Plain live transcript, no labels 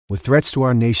With threats to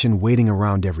our nation waiting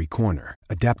around every corner,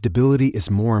 adaptability is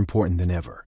more important than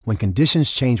ever. When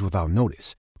conditions change without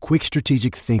notice, quick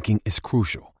strategic thinking is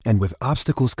crucial. And with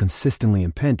obstacles consistently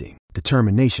impending,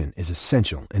 determination is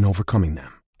essential in overcoming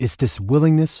them. It's this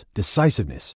willingness,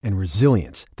 decisiveness, and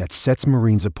resilience that sets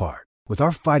Marines apart. With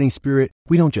our fighting spirit,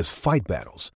 we don't just fight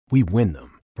battles, we win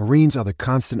them. Marines are the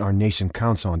constant our nation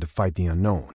counts on to fight the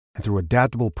unknown. And through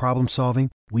adaptable problem solving,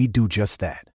 we do just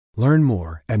that. Learn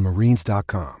more at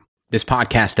marines.com. This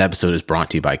podcast episode is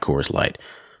brought to you by Coors Light.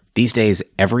 These days,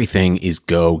 everything is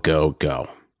go, go, go.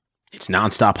 It's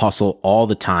nonstop hustle all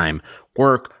the time.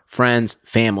 Work, friends,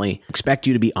 family expect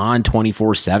you to be on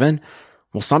 24/7.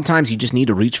 Well, sometimes you just need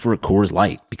to reach for a Coors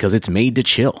Light because it's made to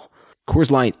chill.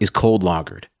 Coors Light is cold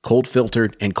lagered, cold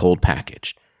filtered, and cold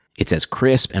packaged. It's as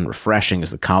crisp and refreshing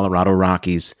as the Colorado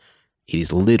Rockies. It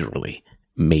is literally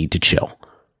made to chill.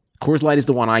 Coors Light is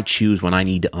the one I choose when I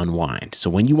need to unwind. So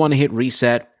when you want to hit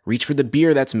reset, reach for the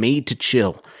beer that's made to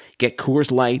chill. Get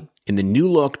Coors Light in the new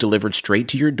look delivered straight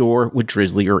to your door with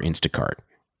Drizzly or Instacart.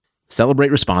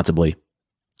 Celebrate responsibly.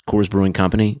 Coors Brewing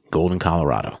Company, Golden,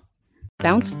 Colorado.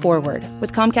 Bounce forward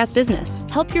with Comcast Business.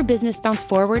 Help your business bounce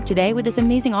forward today with this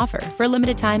amazing offer. For a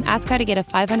limited time, ask how to get a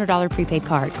 $500 prepaid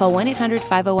card. Call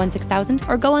 1-800-501-6000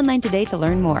 or go online today to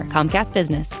learn more. Comcast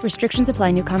Business. Restrictions apply.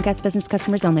 New Comcast Business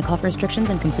customers only. Call for restrictions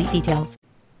and complete details.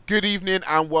 Good evening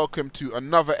and welcome to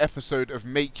another episode of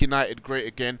Make United Great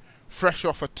Again. Fresh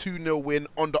off a 2-0 win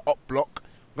on the up block.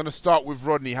 I'm going to start with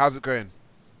Rodney. How's it going?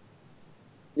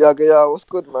 Yeah, what's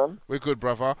good, man? We're good,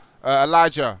 brother.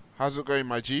 Elijah, how's it going,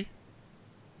 my G?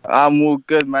 I'm all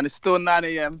good, man. It's still 9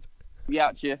 a.m. We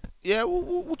out here. Yeah,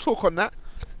 we'll talk on that.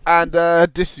 And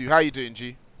Disu, how you doing,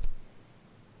 G?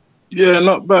 Yeah,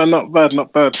 not bad.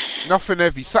 Nothing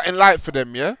heavy. Something light for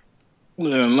them, yeah?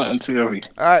 Yeah, nothing too heavy.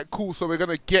 Alright, cool. So we're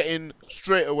going to get in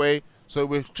straight away. So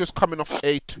we're just coming off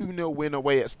a 2-0 win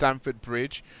away at Stamford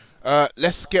Bridge.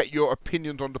 Let's get your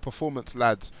opinions on the performance,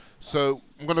 lads. So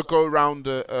I'm going to go around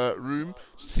the room,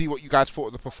 see what you guys thought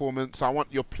of the performance. I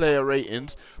want your player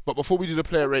ratings. But before we do the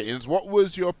player ratings, what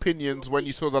was your opinions when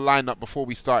you saw the lineup before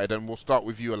we started? And we'll start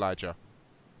with you, Elijah.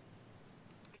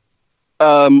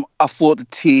 I thought the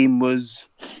team was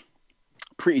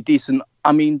pretty decent.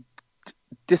 I mean,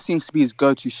 this seems to be his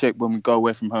go-to shape when we go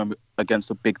away from home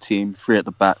against a big team. 3 at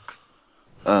the back,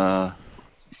 4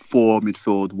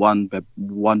 midfield,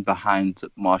 one behind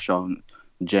Martial and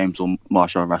James, or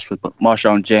Martial and Rashford, but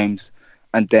Martial and James.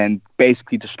 And then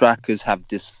basically the strikers have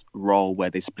this role where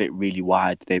they split really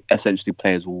wide. They essentially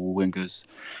play as all wingers.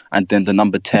 And then the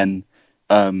number 10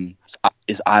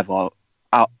 is either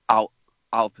out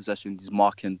of possession, he's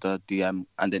marking the DM,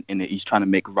 and then in it he's trying to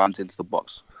make runs into the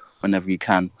box whenever he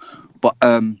can. But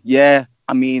yeah,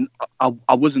 I mean,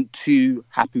 I wasn't too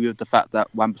happy with the fact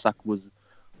that Wan-Bissaka was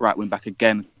right wing back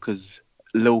again, because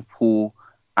Liverpool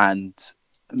and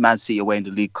Man City away in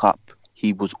the League Cup,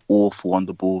 he was awful on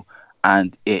the ball,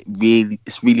 and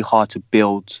it's really hard to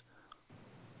build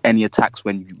any attacks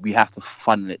when we have to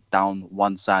funnel it down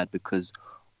one side, because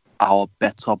our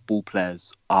better ball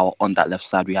players are on that left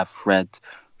side. We have Fred,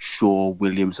 Shaw,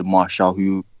 Williams and Martial,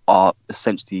 who are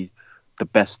essentially the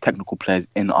best technical players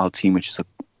in our team, which is a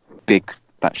big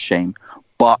fat shame.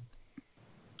 But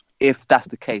if that's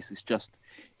the case, it's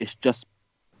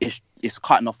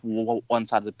cutting off one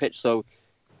side of the pitch. So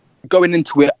going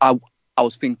into it, I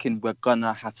was thinking we're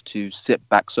gonna have to sit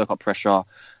back, soak up pressure,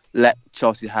 let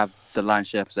Chelsea have the lion's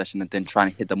share possession, and then try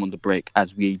and hit them on the break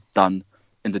as we've done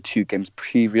in the 2 games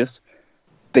previous.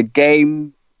 The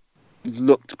game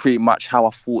looked pretty much how I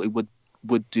thought it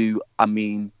would do. I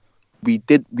mean, we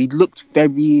looked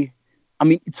very... I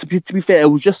mean, to be fair, it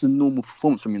was just a normal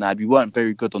performance from United. We weren't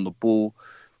very good on the ball.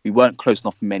 We weren't close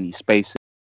enough in many spaces.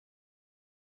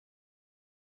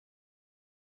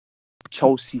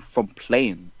 Chelsea from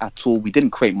playing at all. We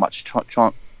didn't create much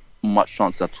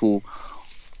chance at all.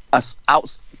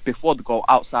 Before the goal,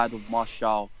 outside of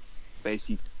Martial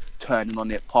basically turning on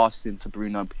it, passing to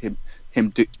Bruno, him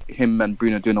and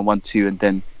Bruno doing a 1-2, and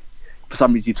then for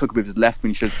some reason he took it with his left when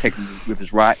he should have taken it with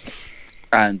his right,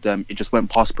 and it just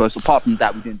went past post. Apart from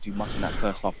that, we didn't do much in that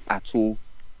first half at all.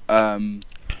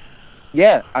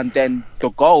 Yeah, and then the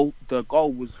goal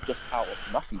was just out of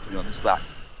nothing, to be honest. Like,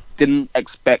 didn't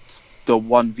expect the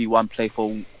 1v1 play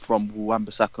from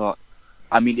Wan-Bissaka.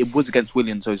 I mean, it was against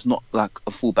Williams, so it's not like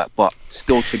a fullback, but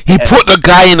still to... He put the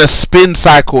guy in a spin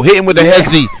cycle, hit him with a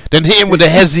hezzy, then hit him with a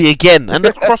hezzy again, and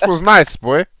the cross was nice,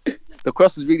 boy. The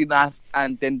cross was really nice,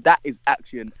 and then that is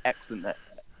actually an excellent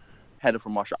header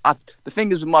from Martial. The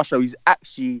thing is with Martial, he's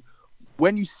actually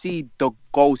when you see the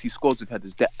goals he scores with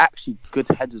headers, they're actually good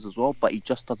headers as well. But he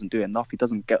just doesn't do enough. He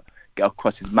doesn't get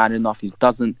across his man enough. He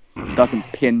doesn't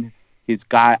pin his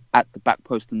guy at the back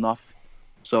post enough.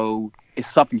 So it's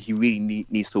something he really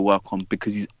needs to work on,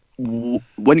 because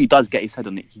when he does get his head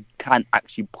on it, he can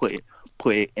actually put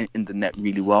it in the net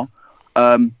really well.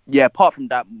 Apart from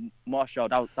that, Martial,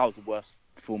 that was the worst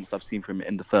performance I've seen from him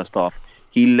in the first half.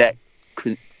 He let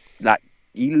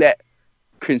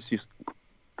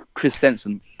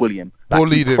Christensen bully him.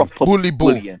 Bullied him. Bully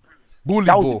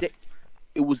ball.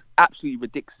 It was absolutely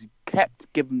ridiculous. He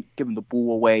kept giving the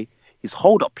ball away. His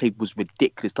hold-up play was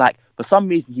ridiculous. Like, for some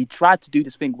reason, he tried to do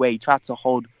this thing where he tried to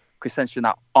hold Christensen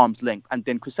at arm's length, and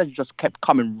then Christensen just kept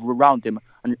coming around him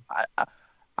and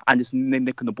just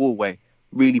nicking the ball away.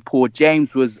 Really poor.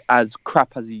 James was as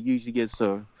crap as he usually is,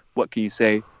 so what can you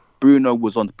say? Bruno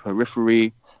was on the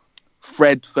periphery.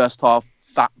 Fred, first half,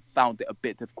 found it a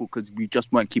bit difficult because we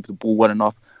just weren't keeping the ball well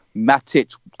enough.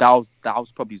 Matic, that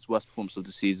was probably his worst performance of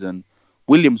the season.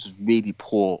 Williams was really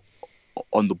poor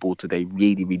on the ball today.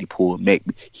 Really, really poor.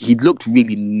 He looked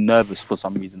really nervous for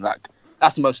some reason. Like,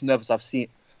 that's the most nervous I've seen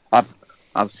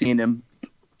him.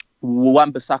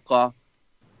 Wan-Bissaka,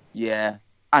 yeah.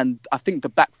 And I think the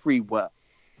back three were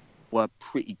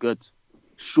pretty good.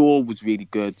 Shaw was really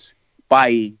good.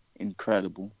 Bailly,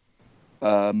 incredible.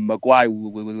 Maguire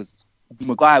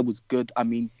was good. I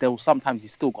mean, there was sometimes he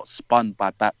still got spun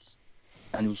by bats,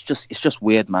 and it's just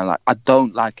weird, man. Like, I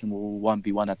don't like him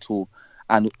 1v1 at all.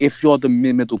 And if you're the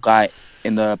middle guy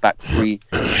in the back three,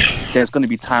 there's going to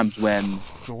be times when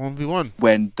 1v1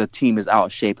 when the team is out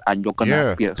of shape and you're going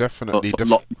to be definitely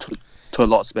to a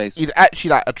lot of space. He's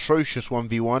actually like atrocious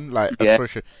 1v1,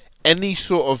 atrocious. Any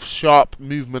sort of sharp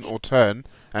movement or turn,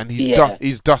 and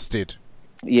he's dusted.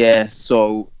 Yeah,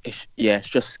 so it's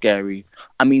just scary.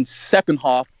 I mean, second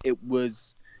half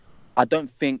I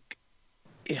don't think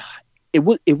it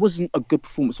wasn't a good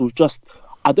performance. It was just,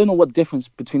 I don't know what the difference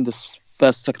between the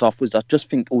first second half was. I just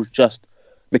think it was just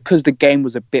because the game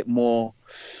was a bit more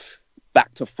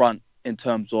back to front in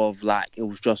terms of, like, it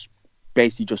was just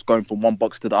basically just going from one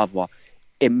box to the other.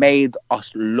 It made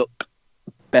us look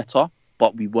better,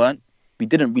 but we weren't. We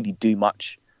didn't really do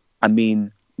much. I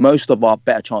mean, most of our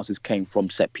better chances came from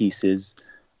set pieces.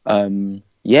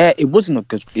 It wasn't a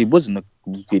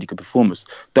really good performance.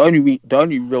 The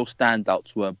only real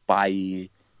standouts were by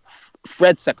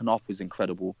Fred's second half was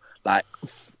incredible. Like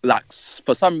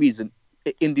for some reason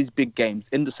in these big games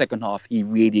in the second half he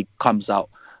really comes out.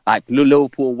 Like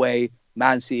Liverpool away,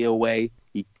 Man City away,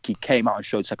 he came out and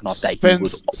showed second half that he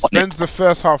was on Spends it. the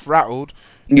first half rattled.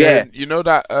 Yeah, you know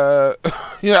that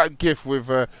that gif with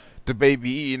the baby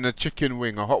eating a chicken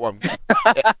wing, a hot one.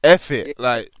 F it.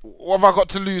 Like, what have I got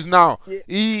to lose now?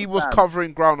 He was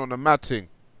covering ground on a mad thing.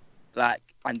 Like,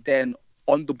 and then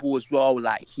on the ball as well,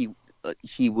 like he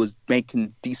was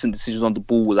making decent decisions on the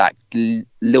ball, like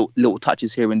little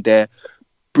touches here and there.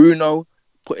 Bruno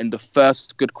put in the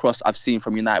first good cross I've seen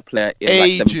from United player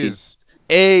in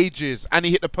ages, and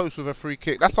he hit the post with a free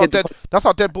kick. That's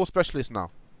our dead ball specialist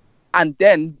now. And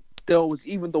then there was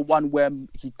even the one where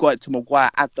he got it to Maguire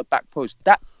at the back post.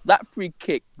 That free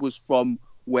kick was from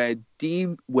where Di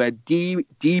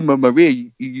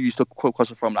Maria used to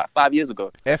cross it from like 5 years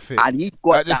ago. F it. And he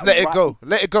got just let it go.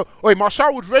 Let it go. Wait,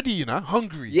 Martial was ready, you know,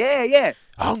 hungry. Yeah.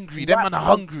 Hungry. Them man are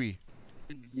hungry.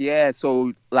 Yeah,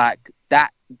 so like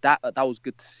that was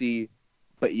good to see.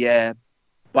 But yeah,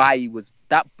 Bailly was,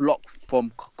 that block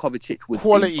from Kovacic was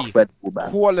incredible,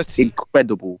 man.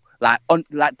 Incredible. Like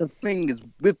the thing is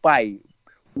with Bailly,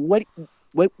 when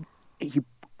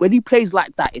he plays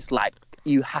like that, it's like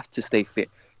you have to stay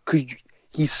fit because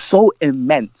he's so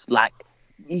immense. Like,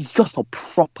 he's just a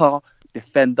proper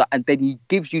defender, and then he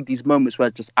gives you these moments where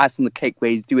just icing the cake,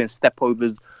 where he's doing step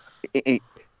overs in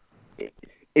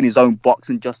his own box,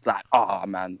 and just like, oh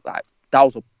man, like that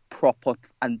was a proper,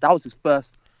 and that was his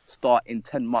first start in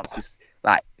 10 months.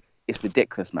 It's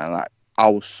ridiculous, man. Like, I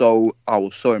was so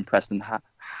impressed and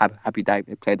happy that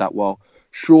he played that well.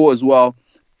 Shaw as well.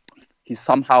 He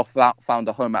somehow found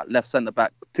a home at left centre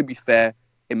back. To be fair,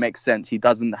 it makes sense. He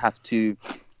doesn't have to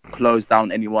close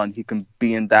down anyone. He can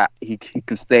be in that. He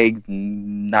can stay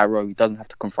narrow. He doesn't have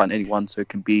to confront anyone. So it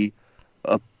can be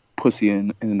a pussy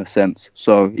in a sense.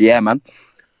 So yeah, man.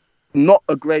 Not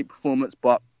a great performance,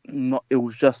 but it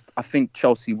was just, I think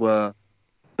Chelsea were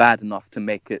bad enough to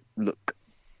make it look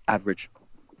average.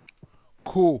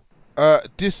 Cool.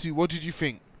 Dissu, what did you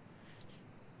think?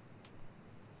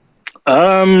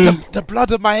 The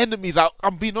blood of my enemies.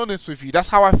 I'm being honest with you. That's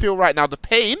how I feel right now. The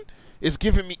pain is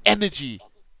giving me energy,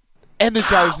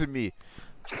 energizing me.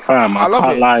 Fam, I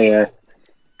can't lie.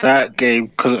 That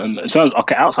game couldn't. In terms,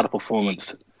 okay, outside of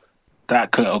performance,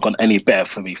 that couldn't have gone any better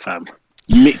for me, fam.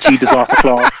 Mitchie disaster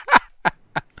class.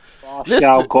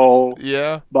 Martial goal.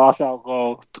 Yeah. Martial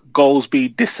goal. Goals be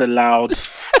disallowed.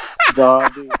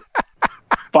 The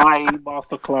Bay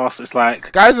masterclass. It's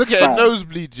like Guys are getting fam,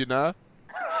 nosebleeds, you know.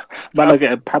 man are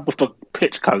getting packed off the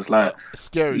pitch, cuz like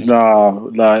Scary.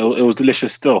 no, it was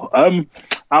delicious still.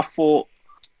 I thought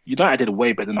United did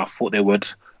way better than I thought they would.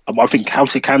 I think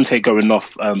Kante going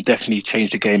off definitely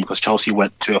changed the game because Chelsea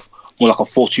went to more like a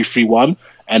 4-2-3-1,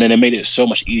 and then it made it so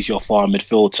much easier for our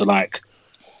midfield to like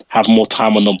have more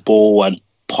time on the ball and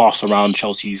pass around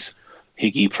Chelsea's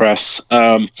Higgy press.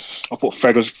 I thought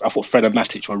Fred and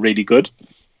Matic were really good.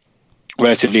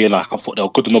 Relatively, like I thought they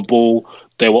were good on the ball.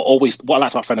 They were always what I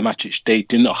liked about Fred and Matic. They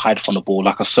didn't hide from the ball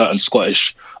like a certain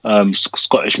Scottish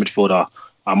midfielder.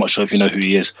 I'm not sure if you know who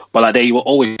he is, but like they were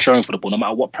always showing for the ball, no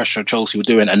matter what pressure Chelsea were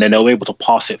doing, and then they were able to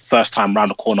pass it first time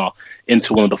round the corner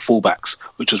into one of the fullbacks,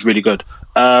 which was really good.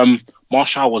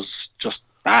 Martial was just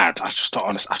bad. I just don't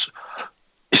honest.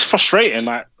 It's frustrating.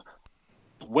 Like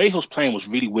the way he was playing was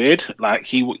really weird. Like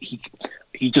he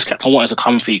just kept on wanting to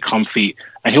come feet,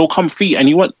 and he'll come feet, and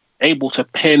he wasn't able to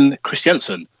pin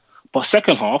Christiansen. But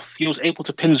second half, he was able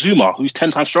to pin Zuma, who's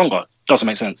 10 times stronger. Doesn't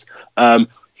make sense.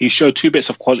 He showed two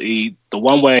bits of quality. The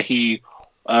one where he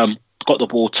got the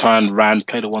ball, turned, ran,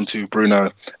 played a 1-2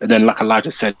 Bruno, and then like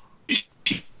Elijah said, if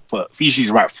he uses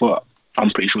his right foot, I'm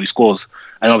pretty sure he scores.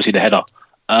 And obviously the header.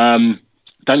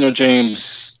 Daniel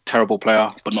James, terrible player,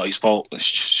 but not his fault.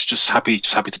 It's just happy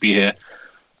to be here.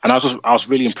 And I was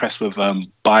really impressed with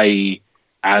Bailly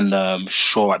and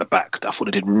Shaw at the back. I thought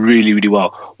they did really, really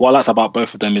well. What I liked about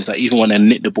both of them is that even when they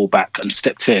nicked the ball back and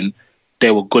stepped in, they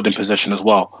were good in possession as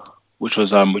well, which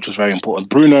was very important.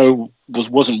 Bruno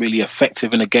wasn't really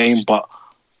effective in the game, but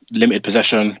limited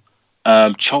possession.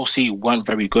 Chelsea weren't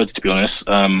very good, to be honest.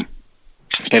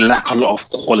 They lack a lot of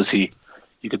quality.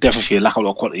 You could definitely see they lack a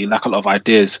lot of quality, lack a lot of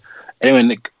ideas.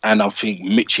 Anyway, and I think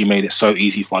Mitchie made it so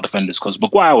easy for our defenders because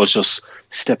Maguire was just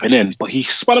stepping in, but he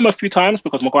spun him a few times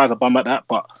because Maguire's a bum like that.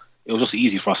 But it was just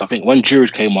easy for us. I think when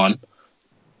Giroud came on,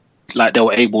 like they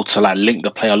were able to like link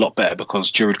the play a lot better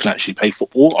because Giroud can actually play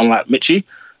football, unlike Mitchie.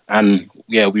 And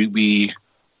yeah, we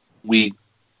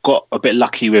got a bit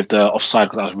lucky with the offside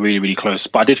because that was really, really close.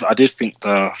 But I did think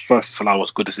the first Salah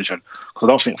was a good decision because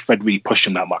I don't think Fred really pushed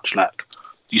him that much. Like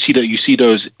you see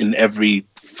those in every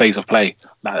phase of play,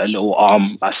 like a little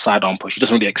arm, like side arm push. He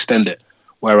doesn't really extend it.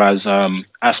 Whereas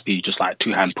Aspie just like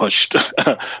two-hand pushed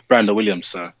Brandon Williams.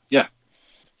 So yeah,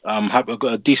 got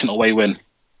a decent away win,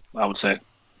 I would say.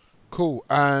 Cool.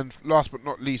 And last but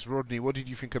not least, Rodney, what did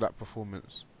you think of that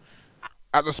performance?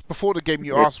 Before the game,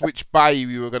 you asked which Bailly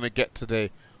we were going to get today.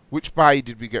 Which Bailly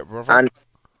did we get, brother? And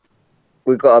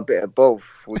we got a bit of both.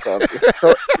 You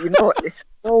know what? It's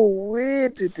so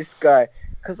weird with this guy.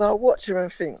 Because I watch him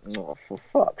and think, no, for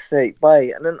fuck's sake,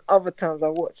 Bailly. And then other times I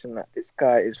watch him like, this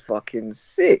guy is fucking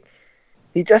sick.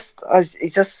 He's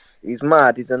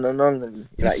mad. He's an anomaly.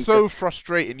 He's so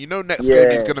frustrating. You know, next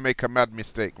game he's gonna make a mad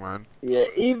mistake, man. Yeah,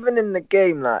 even in the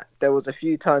game, like there was a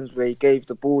few times where he gave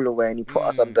the ball away and he put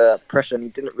us under pressure, and he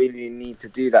didn't really need to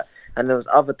do that. And there was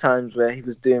other times where he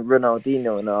was doing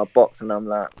Ronaldinho in our box, and I'm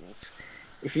like,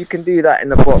 if you can do that in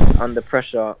the box under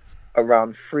pressure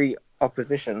around free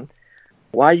opposition,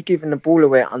 why are you giving the ball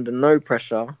away under no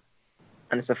pressure?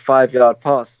 And it's a 5-yard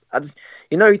pass.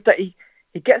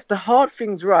 He gets the hard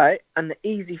things right and the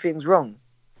easy things wrong.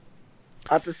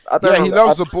 I don't know. He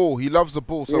loves the ball. He loves the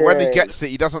ball. So when he gets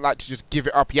it, he doesn't like to just give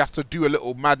it up. He has to do a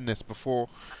little madness before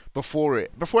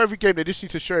it. Before every game, they just need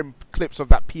to show him clips of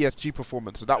that PSG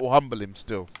performance, so that will humble him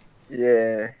still.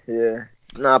 Yeah.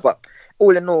 Nah, but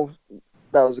all in all,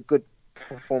 that was a good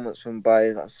performance from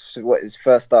Bailly. That's what his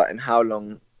first start in how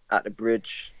long at the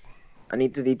Bridge. And he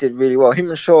did really well. Him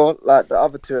and Shaw, like the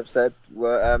other two have said,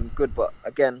 were good. But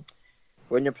again,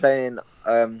 when you're playing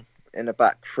in a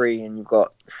back three and you've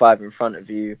got 5 in front of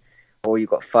you, or you've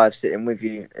got 5 sitting with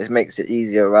you, it makes it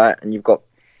easier, right? And you've got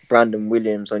Brandon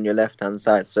Williams on your left-hand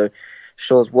side. So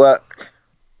Shaw's work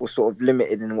was sort of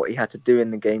limited in what he had to do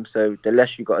in the game. So the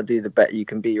less you got to do, the better you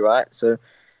can be, right? So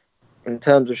in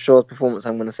terms of Shaw's performance,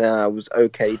 I'm going to say I was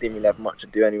okay. He didn't really have much to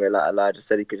do anyway. Like Elijah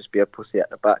said, he could just be a pussy at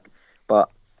the back. But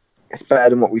it's better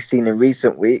than what we've seen in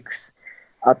recent weeks.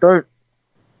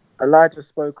 Elijah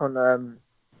spoke on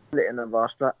splitting of our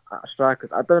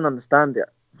strikers. I don't understand it.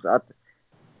 It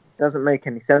doesn't make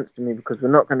any sense to me because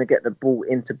we're not going to get the ball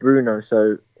into Bruno.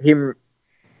 So him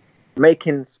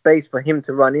making space for him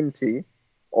to run into,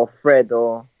 or Fred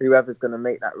or whoever's going to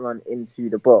make that run into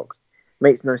the box,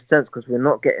 makes no sense because we're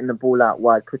not getting the ball out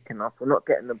wide quick enough. We're not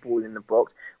getting the ball in the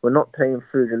box. We're not playing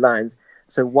through the lines.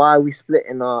 So why are we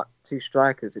splitting our two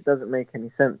strikers? It doesn't make any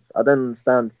sense. I don't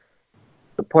understand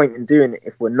the point in doing it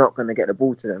if we're not going to get the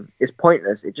ball to them. It's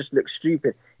pointless. It just looks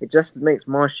stupid. It just makes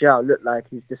Martial look like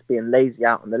he's just being lazy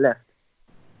out on the left.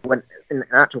 When in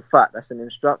actual fact, that's an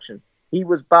instruction. He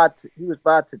was bad. He was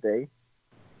bad today,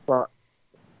 but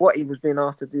what he was being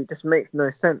asked to do just makes no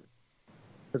sense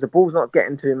because the ball's not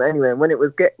getting to him anyway. And when it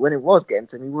was getting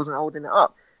to him, he wasn't holding it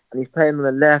up, and he's playing on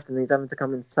the left, and he's having to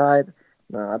come inside.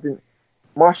 No, I didn't.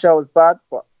 Martial was bad,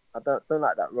 but I don't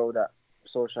like that role that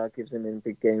Solskjaer gives him in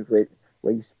big games where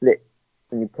you split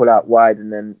and you pull out wide,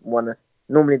 and then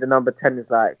normally the number 10 is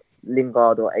like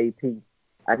Lingard or AP,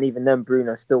 and even then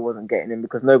Bruno still wasn't getting him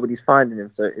because nobody's finding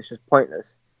him, so it's just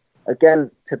pointless.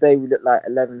 Again, today we look like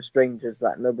 11 strangers,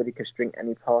 like nobody could string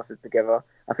any passes together.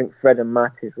 I think Fred and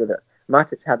Matic with it.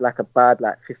 Matic had like a bad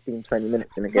 15-20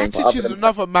 minutes in the game. Matic is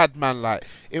another madman. Like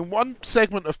in one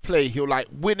segment of play, he'll like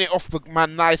win it off the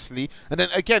man nicely, and then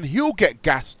again he'll get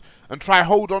gassed and try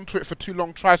hold on to it for too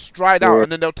long, try stride out,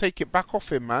 and then they'll take it back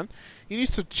off him. Man, he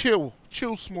needs to chill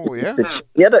small. Yeah.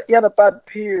 He had a bad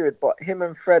period, but him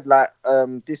and Fred, like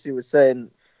Dissy was saying,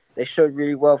 they showed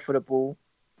really well for the ball.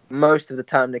 Most of the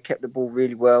time, they kept the ball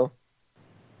really well.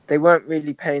 They weren't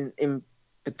really playing in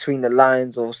between the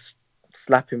lines or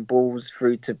slapping balls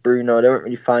through to Bruno. They weren't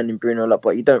really finding Bruno a lot,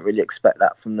 but you don't really expect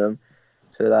that from them.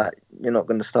 So that you're not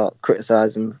going to start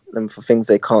criticising them for things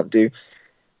they can't do.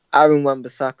 Aaron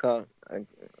Wan-Bissaka,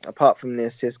 apart from the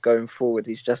assist going forward,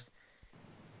 he's just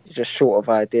short of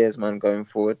ideas, man, going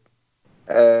forward.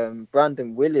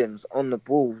 Brandon Williams on the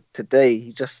ball today,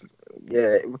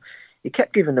 he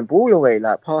kept giving the ball away,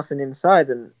 like passing inside.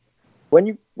 And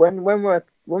when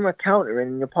we're countering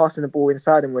and you're passing the ball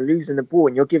inside and we're losing the ball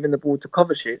and you're giving the ball to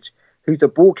Kovacic, who's a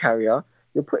ball carrier,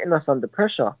 you're putting us under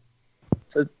pressure.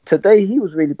 So today he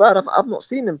was really bad. I've not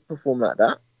seen him perform like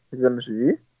that, to be honest with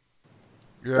you.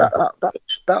 Yeah,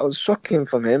 that was shocking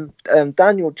from him.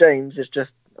 Daniel James is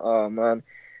just, oh man.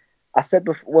 I said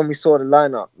before, when we saw the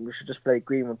lineup, we should just play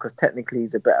Greenwood because technically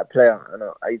he's a better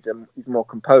player and he's more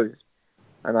composed.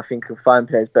 And I think he'll find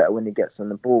players better when he gets on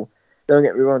the ball. Don't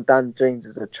get me wrong, Dan James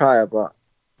is a trier, but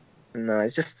no,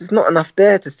 there's not enough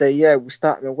there to say, yeah, we're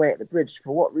starting away at the Bridge.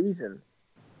 For what reason?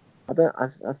 I don't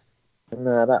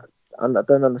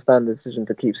understand the decision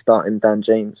to keep starting Dan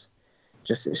James.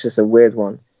 It's just a weird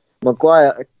one.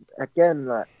 Maguire again,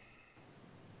 like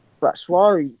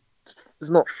Batshuayi is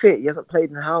not fit. He hasn't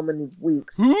played in how many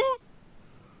weeks? Who?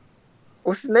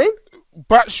 What's his name?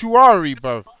 Batshuayi,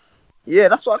 bro. Yeah,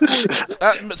 that's what I call it.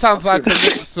 That sounds like a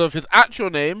mix of his actual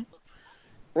name.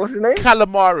 What's his name?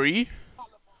 Calamari.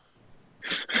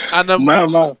 And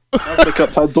man, make up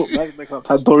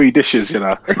tandoori dishes, you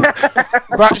know.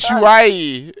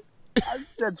 Batshuayi. I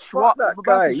said Fuck that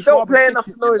guy. You don't play enough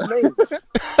to know his name.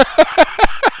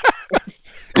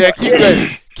 Yeah, keep going.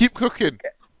 Keep cooking.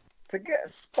 To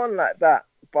get spun like that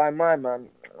by my man,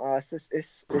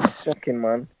 it's shocking,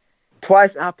 man.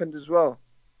 Twice it happened as well.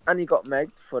 And he got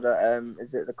megged for the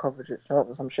is it the Kovacic shot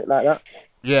or some shit like that?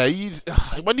 Yeah,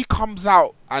 when he comes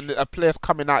out and a player's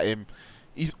coming at him,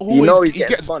 he's always he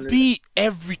gets spun, beat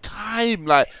every time.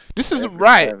 Like this isn't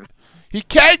right. He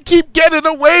can't keep getting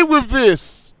away with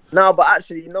this. No, but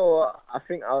actually, you know what? I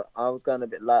think I was going a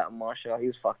bit light on Martial. He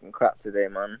was fucking crap today,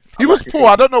 man. He was poor.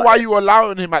 I don't know why you were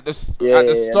allowing him at the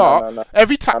start. No.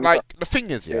 Every time, the thing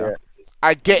is,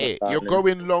 I get it. You're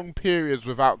going long periods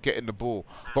without getting the ball.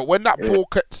 But when that ball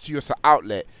gets to you as an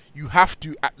outlet, you have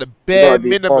to, at the bare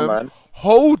minimum,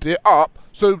 hold it up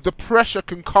so the pressure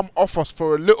can come off us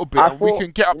for a little bit and we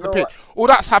can get up the pitch. All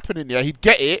that's happening, he'd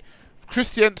get it.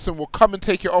 Christiansen will come and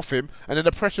take it off him, and then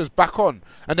the pressure's back on.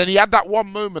 And then he had that one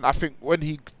moment, I think, when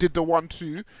he did the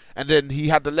 1-2, and then he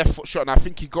had the left foot shot, and I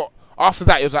think he got... After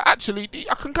that, he was like, actually,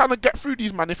 I can kind of get through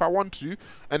these, man, if I want to.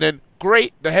 And then,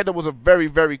 great, the header was a very,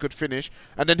 very good finish.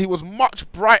 And then he was much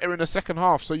brighter in the second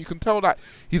half, so you can tell that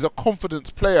he's a confidence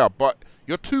player, but...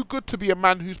 You're too good to be a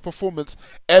man whose performance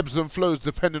ebbs and flows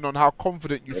depending on how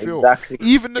confident you feel.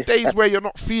 Even the days where you're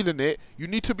not feeling it, you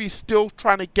need to be still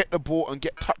trying to get the ball and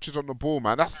get touches on the ball,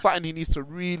 man. That's something he needs to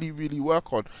really, really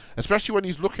work on. Especially when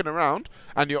he's looking around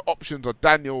and your options are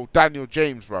Daniel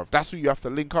James, bruv. That's who you have to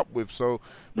link up with. So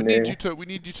we need you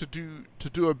to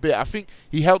do a bit. I think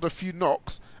he held a few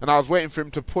knocks and I was waiting for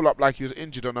him to pull up like he was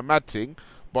injured on a mad thing,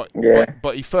 but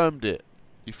he firmed it.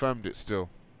 He firmed it still.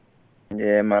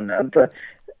 Yeah, man.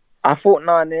 I thought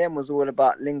 9 AM was all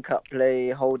about link-up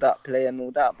play, hold-up play and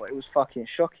all that, but it was fucking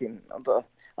shocking.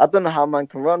 I don't know how man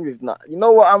can run with that. You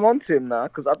know what? I'm onto him now,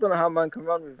 because I don't know how man can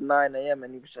run with 9 AM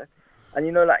and he was just... And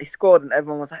you know, like, he scored and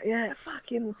everyone was like, yeah,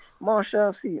 fucking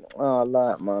Martial, see. Oh,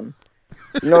 like, man.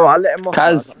 No, I let him off.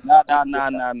 Kaz, nah. I'm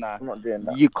not doing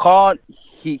that. You can't.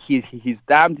 He's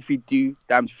damned if you do,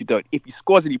 damned if you don't. If he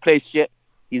scores and he plays shit,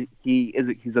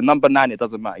 he's a number 9. It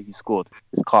doesn't matter. He scored.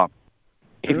 It's calm.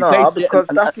 If he plays shit because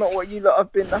that's not what you lot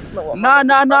have been. That's not what.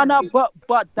 No.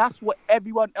 But that's what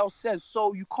everyone else says.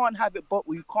 So you can't have it both.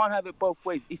 You can't have it both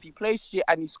ways. If he plays shit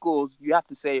and he scores, you have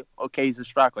to say, okay, he's a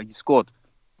striker. He scored.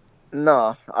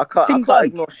 No, I can't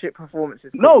ignore shit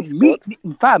performances. No, me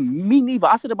neither.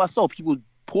 I said it myself. He was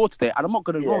poor today, and I'm not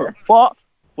gonna ignore it. But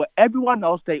for everyone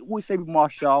else, they always say with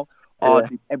Martial,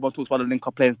 everyone talks about the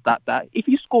link-up players. That if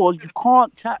he scores, you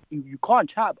can't chat. You can't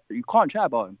chat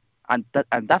about him, and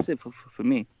that's it for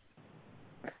me.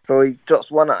 So he drops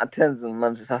 1 out of 10s and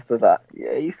man just after that.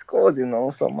 Yeah, he scored,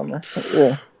 someone.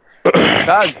 Yeah.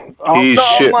 He's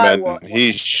shit, man.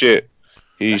 He's shit.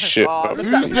 He's shit, bro.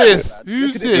 Who's this?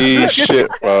 He's shit,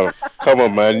 bro. Come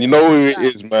on, man. You know who it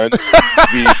is, man.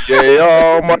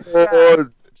 VAR, my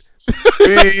lord.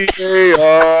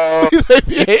 VAR.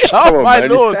 Oh, my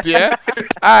lord, yeah?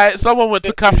 Alright, someone went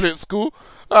to Catholic school.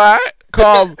 Alright,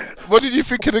 calm. What did you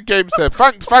think of the game, Seb?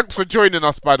 Thanks for joining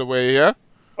us, by the way, yeah?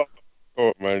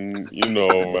 Oh, man.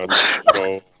 Man.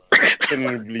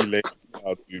 Incredibly late.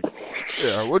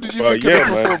 Yeah, what did you think of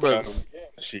the performance?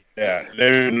 Let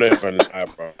me know, man.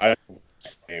 Bro. I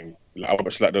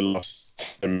watched the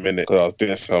last 10 minutes because I was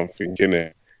doing something in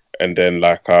it, and then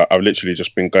I've literally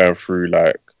just been going through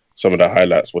some of the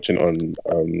highlights, watching on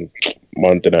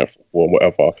Monday Night Football and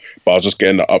whatever. But I was just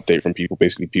getting the update from people,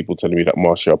 basically people telling me that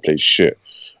Martial plays shit.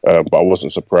 But I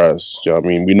wasn't surprised. You know what I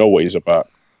mean? We know what he's about.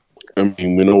 I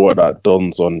mean, we know what that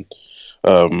done's on.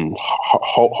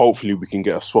 Hopefully we can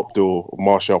get a swap deal of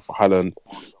Martial for Haaland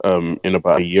in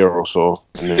about a year or so,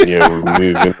 and then we're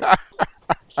moving.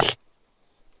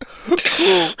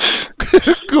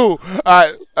 Cool. All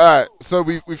right. So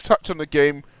we've touched on the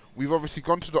game. We've obviously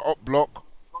gone to the op block,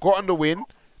 gotten the win,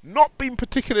 not been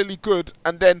particularly good,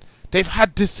 and then they've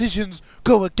had decisions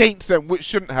go against them which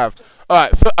shouldn't have. All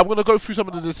right, so I'm gonna go through some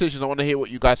of the decisions. I want to hear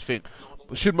what you guys think.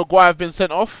 Should Maguire have been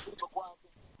sent off?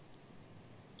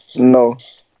 No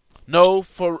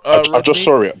for I just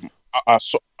saw it. I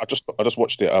just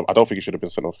watched it. I don't think he should have been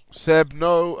sent off. Seb,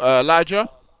 no. Elijah?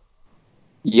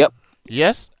 Yep.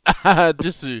 Yes?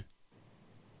 Disu?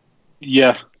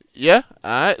 Yeah. Yeah?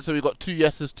 Alright, so we got 2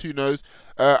 yeses, 2 nos.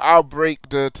 I'll break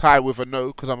the tie with a no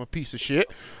because I'm a piece of shit.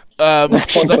 Put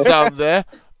that down there.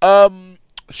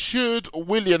 Should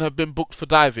Willian have been booked for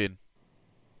diving?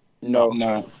 No.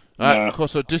 Alright, cool.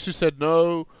 So Disu said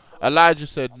no. Elijah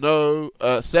said no.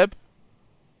 Seb?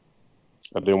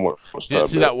 I didn't watch that. Didn't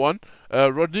see that one.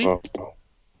 Rodney?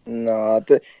 No,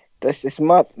 this is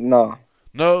mad. No.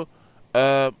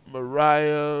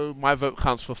 Mariah, my vote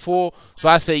counts for 4. So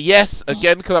I say yes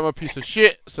again because I'm a piece of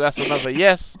shit. So that's another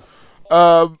yes.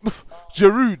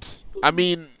 Giroud. I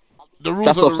mean, the rules.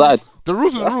 That's offside. The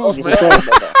rules are the rules, man.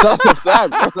 That's offside,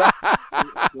 bro.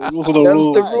 Them's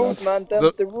the rules, man.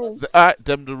 Them's the rules. Alright,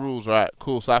 them the rules, right?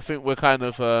 Cool. So I think we're kind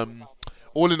of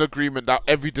all in agreement that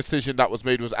every decision that was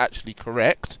made was actually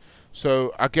correct.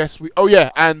 So I guess we. Oh yeah,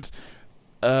 and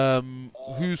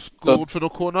who scored for the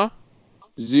corner?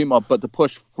 Zuma, but the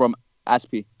push from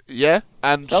Aspie. Yeah,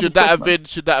 and should that have been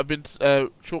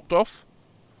chalked off?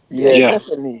 Yeah,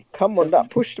 definitely. Come on, that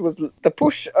push was the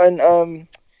push and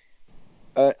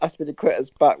Aspilicueta's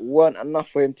back weren't enough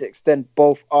for him to extend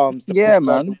both arms. To push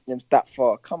man, Williams that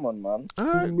far. Come on, man.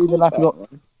 Moving like I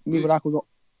was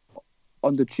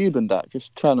on the tube and that,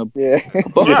 just trying to. Yeah.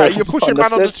 Right, you're pushing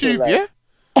man on the tube, yeah.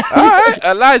 Alright,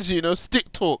 Elijah,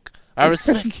 stick talk. I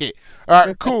respect it.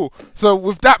 Alright, cool. So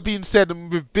with that being said,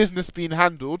 and with business being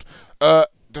handled, the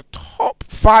top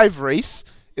 5 race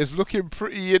is looking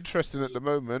pretty interesting at the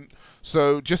moment.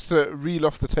 So just to reel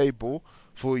off the table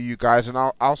for you guys, and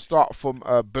I'll start from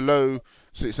below.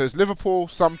 So it says Liverpool,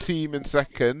 some team in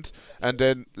second, and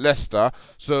then Leicester.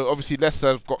 So obviously Leicester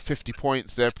have got 50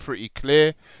 points. They're pretty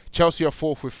clear. Chelsea are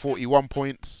 4th with 41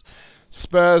 points.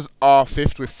 Spurs are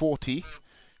 5th with 40.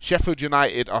 Sheffield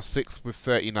United are 6th with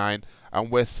 39,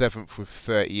 and we're 7th with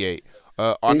 38.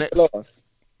 Who's below us?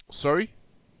 Sorry?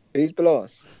 Who's below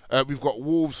us? We've got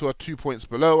Wolves who are 2 points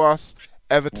below us.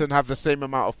 Everton have the same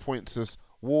amount of points as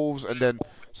Wolves, and then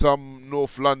some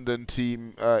North London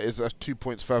team is 2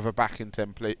 points further back in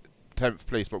 10th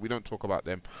place, but we don't talk about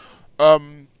them.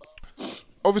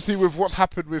 Obviously, with what's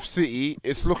happened with City,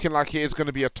 it's looking like it is going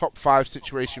to be a top 5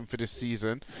 situation for this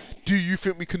season. Do you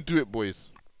think we can do it,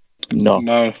 boys?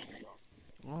 No.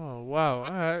 Oh, wow.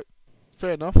 All right.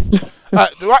 Fair enough.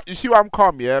 You see why I'm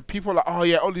calm, yeah? People are like, oh,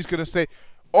 yeah, Ollie's going to say,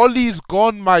 Ollie's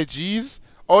gone, my G's.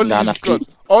 Oli is gone.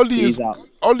 Oli he's is out.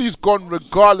 Oli's gone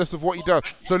regardless of what he does.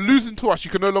 So losing to us,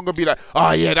 you can no longer be like,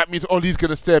 yeah, that means Oli's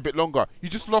gonna stay a bit longer. You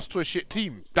just lost to a shit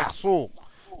team. That's all.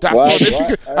 That's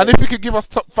all. And if he could give us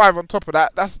top 5 on top of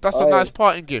that, that's a nice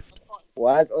parting gift.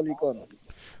 Why is Oli gone?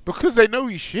 Because they know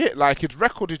he's shit. Like, his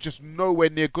record is just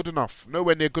nowhere near good enough.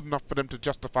 Nowhere near good enough for them to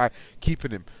justify keeping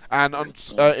him. And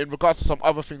in regards to some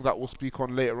other things that we'll speak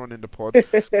on later on in the pod,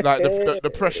 like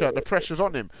the pressure's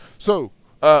on him. So,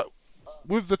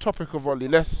 with the topic of Oli,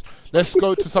 let's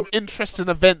go to some interesting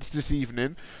events this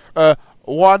evening.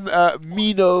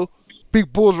 Mino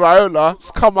Big Balls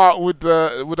Raiola come out with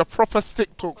a proper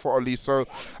stick talk for Oli. So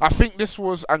I think this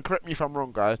was, and correct me if I'm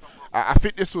wrong, guys, I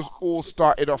think this was all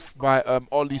started off by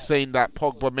Oli saying that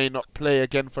Pogba may not play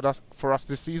again for us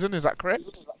this season. Is that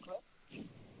correct?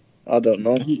 I don't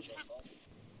know.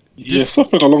 Yeah,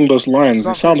 something along those lines.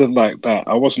 It sounded like that.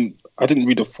 I didn't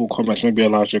read the full comments. Maybe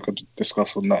Elijah could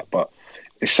discuss on that, but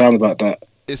it sounded like that.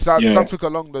 It sounds something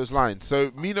along those lines.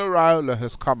 So Mino Raiola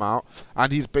has come out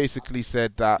and he's basically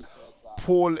said that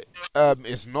Paul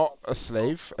is not a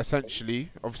slave,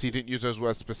 essentially. Obviously, he didn't use those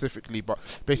words specifically, but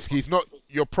basically, he's not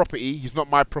your property. He's not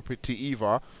my property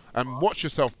either. And watch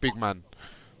yourself, big man.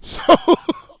 So,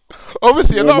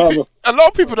 obviously, a lot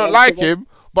of people don't like him,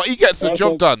 but he gets the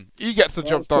job done. He gets the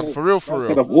job done, for real.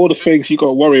 Of all the things you got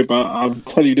to worry about, I'm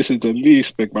telling you, this is the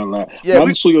least, big man. Like,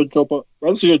 man saw your job on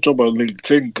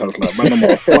LinkedIn, cause like, man, I'm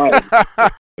applying.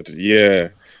 Yeah.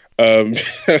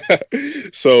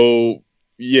 So.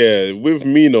 Yeah, with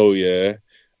Mino,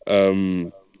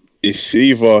 it's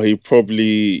either he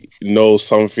probably knows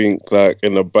something like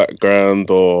in the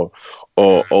background or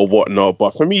whatnot.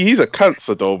 But for me, he's a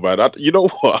cancer, though, man. You know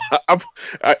what?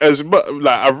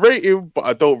 I rate him, but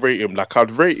I don't rate him. Like,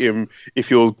 I'd rate him if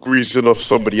he was greasing off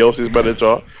somebody else's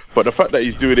manager. But the fact that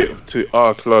he's doing it to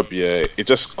our club, it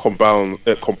just compounds.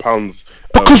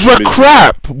 Because we're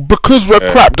crap. Because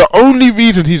we're crap. The only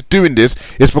reason he's doing this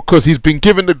is because he's been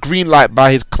given the green light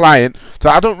by his client. So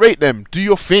I don't rate them. Do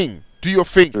your thing.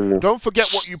 Don't forget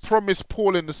what you promised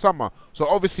Paul in the summer. So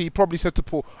obviously he probably said to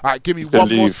Paul, all right, give me one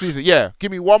more season. Yeah,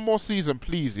 give me one more season,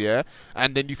 please, yeah?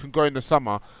 And then you can go in the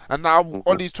summer. And now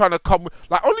Oli's trying to come with...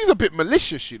 Like, Oli's a bit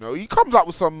malicious, you know? He comes out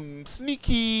with some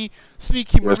sneaky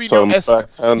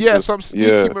Mourinho-esque... some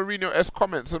sneaky Mourinho-esque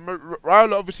comments. And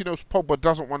Raiola obviously knows Pogba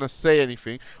doesn't want to say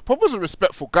anything. Pogba's a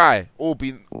respectful guy, all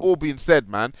being said,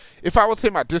 man. If I was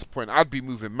him at this point, I'd be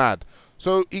moving mad.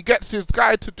 So he gets his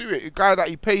guy to do it, a guy that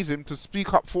he pays him to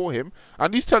speak up for him,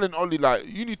 and he's telling Oli, like,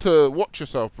 you need to watch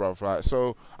yourself, bruv, right?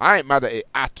 So I ain't mad at it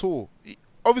at all.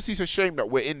 Obviously, it's a shame that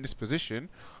we're in this position,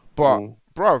 but,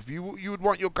 bruv, you would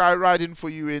want your guy riding for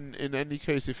you in any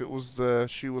case if it was the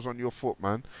shoe was on your foot,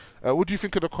 man. What do you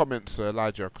think of the comments,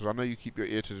 Elijah? Because I know you keep your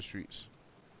ear to the streets.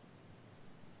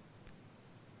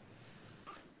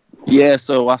 Yeah,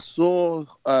 so I saw...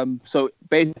 so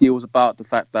basically it was about the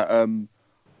fact that...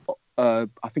 I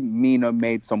think Mino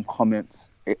made some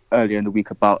comments earlier in the week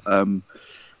about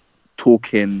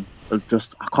talking. I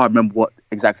can't remember what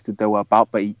exactly they were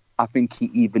about, but I think he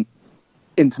even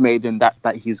intimated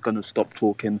that he's going to stop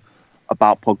talking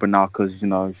about Pogba now because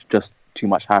it's just too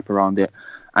much hype around it.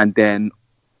 And then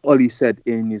Oli said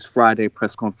in his Friday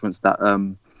press conference that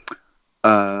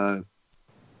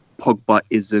Pogba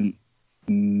isn't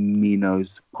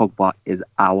Mino's. Pogba is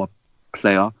our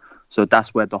player. So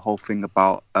that's where the whole thing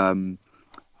about the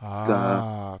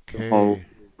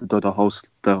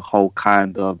whole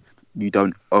kind of you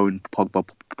don't own Pogba.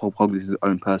 Pogba is his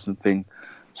own person thing.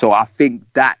 So I think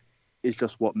that is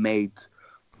just what made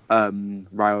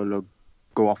Raiola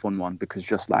go off on one because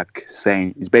just like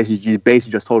saying he's basically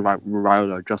just told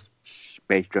Raiola just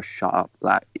shut up.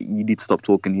 Like you need to stop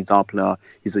talking. He's our player.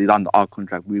 He's under our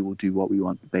contract. We will do what we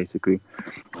want basically.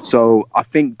 So I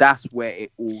think that's where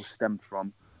it all stemmed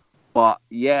from. But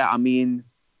yeah, I mean,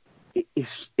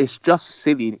 it's just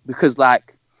silly because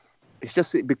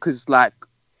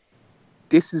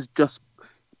this is just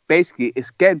basically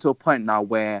it's getting to a point now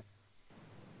where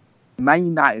Man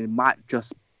United might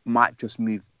just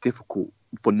move difficult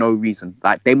for no reason.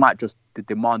 Like they might just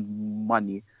demand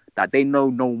money that they know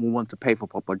no one will want to pay for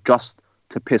Pogba just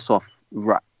to piss off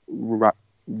Raiola.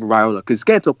 Because it's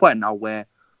getting to a point now where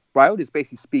Raiola is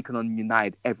basically speaking on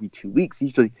United every 2 weeks.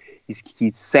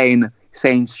 He's saying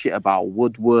shit about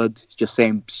Woodward. He's just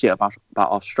saying shit about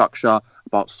our structure,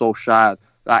 about Solskjaer.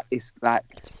 Like it's like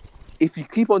if you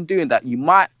keep on doing that, you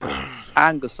might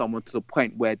anger someone to the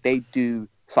point where they do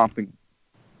something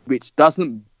which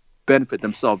doesn't benefit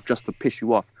themselves just to piss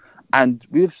you off. And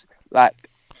with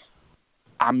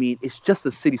it's just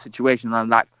a silly situation, and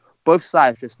like both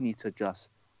sides just need to just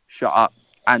shut up,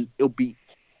 and it'll be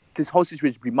this whole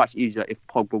situation would be much easier if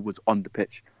Pogba was on the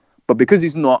pitch, but because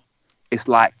he's not, it's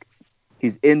like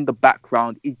he's in the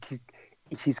background.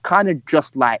 He's kind of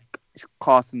just like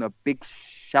casting a big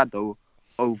shadow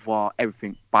over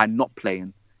everything by not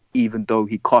playing, even though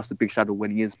he casts a big shadow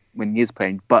when he is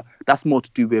playing. But that's more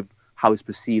to do with how he's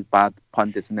perceived by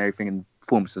pundits and everything and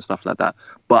performance and stuff like that.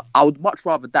 But I would much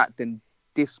rather that than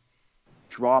this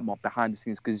drama behind the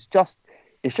scenes, because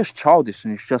it's just childish,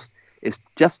 and it's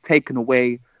just taken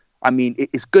away. I mean,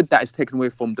 it's good that it's taken away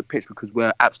from the pitch because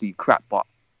we're absolutely crap, but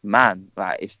man,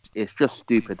 like it's just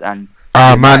stupid. And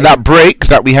man, that break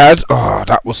that we had,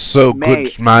 that was so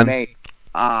good, man.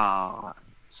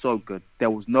 So good.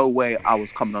 There was no way I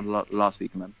was coming on last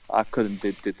week, man. I couldn't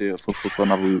do it for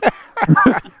another week.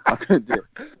 I couldn't do it.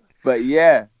 But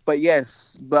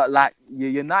like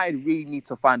United really need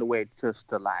to find a way just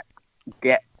to like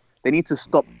they need to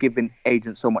stop giving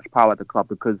agents so much power at the club,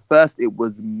 because first it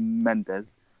was Mendes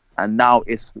and now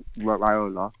it's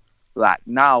Raiola. Like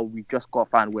now we just got to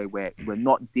find a way where we're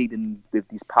not dealing with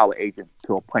these power agents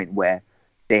to a point where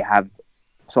they have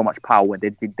so much power where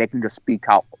they can just speak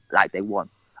out like they want.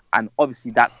 And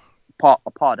obviously a part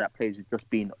of that plays is just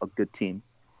being a good team,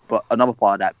 but another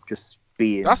part of that just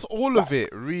being... That's all of it,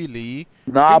 really.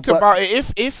 Think about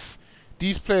it. If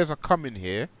these players are coming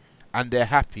here and they're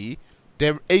happy,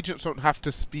 their agents don't have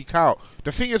to speak out.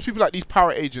 The thing is, people like these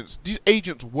power agents, these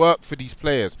agents work for these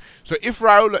players. So if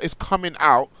Raiola is coming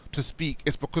out to speak,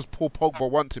 it's because Paul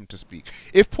Pogba wants him to speak.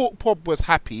 If Paul Pogba's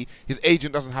happy, his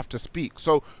agent doesn't have to speak.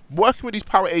 So working with these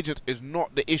power agents is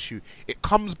not the issue. It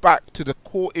comes back to the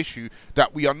core issue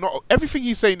that we are not... Everything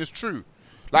he's saying is true.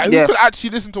 Like, who could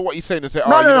actually listen to what he's saying and say, you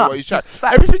know what, he's chatting.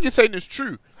 Everything he's saying is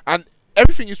true. And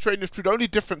everything he's saying is true. The only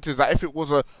difference is that if it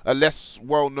was a less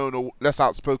well-known or less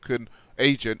outspoken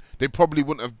agent, they probably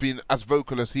wouldn't have been as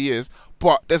vocal as he is.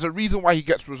 But there's a reason why he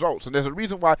gets results, and there's a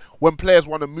reason why when players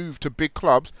want to move to big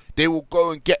clubs, they will go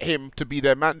and get him to be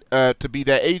their man, to be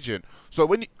their agent.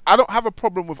 So I don't have a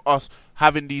problem with us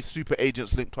having these super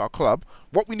agents linked to our club.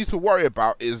 What we need to worry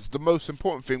about is the most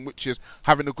important thing, which is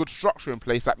having a good structure in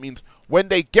place. That means when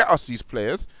they get us these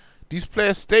players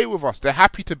stay with us. They're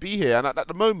happy to be here, and at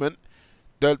the moment,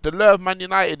 the lure of Man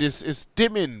United is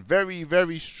dimming very,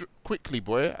 very quickly,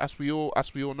 boy, as we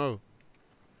all know.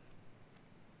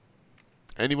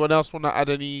 Anyone else want to add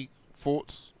any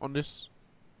thoughts on this?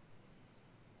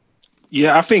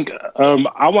 Yeah, I think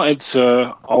I wanted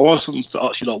to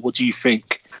ask you, what do you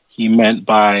think he meant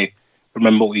by,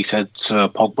 remember what he said to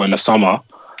Pogba in the summer?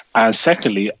 And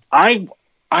secondly, I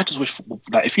just wish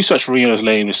that if you search for Rios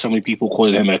Lane, there's so many people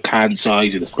calling him a cancer,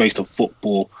 he's a disgrace to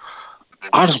football.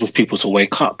 I just wish people to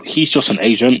wake up. He's just an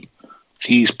agent.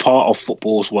 He's part of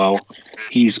football as well.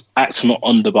 He's acting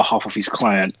on the behalf of his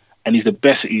client, and he's the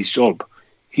best at his job.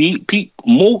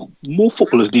 More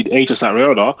footballers need agents like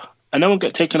Raiola, and they won't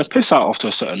get taken a piss out of to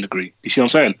a certain degree. You see what I'm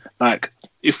saying? Like,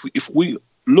 if we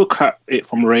look at it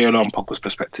from Raiola and Pogba's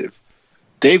perspective,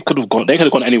 they could have gone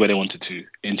anywhere they wanted to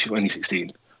in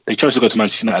 2016. They chose to go to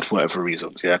Manchester United for whatever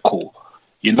reasons. Yeah, cool.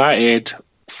 United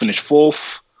finished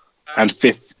 4th and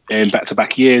 5th in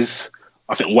back-to-back years.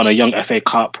 I think won a young FA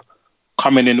Cup.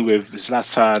 Coming in with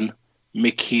Zlatan,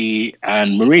 Mickey,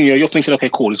 and Mourinho, you're thinking, okay,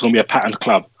 cool, it's going to be a patterned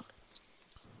club.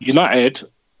 United,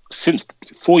 since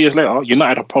 4 years later,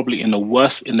 United are probably in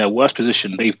their worst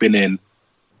position they've been in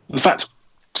fact,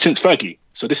 since Fergie.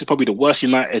 So this is probably the worst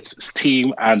United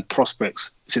team and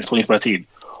prospects since 2013.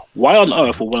 Why on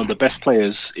earth would one of the best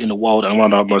players in the world and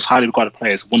one of the most highly regarded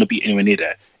players want to be anywhere near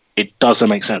there? It doesn't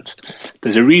make sense.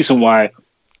 There's a reason why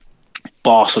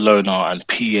Barcelona and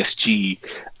PSG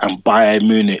and Bayern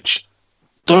Munich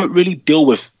don't really deal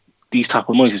with these type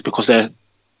of noises, because their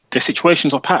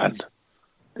situations are patterned.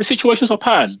 The situations are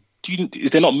patterned.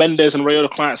 Is there not Mendes and Raiola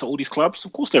clients at all these clubs?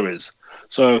 Of course there is.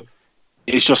 So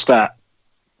it's just that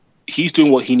he's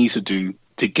doing what he needs to do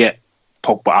to get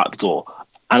Pogba out the door.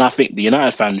 And I think the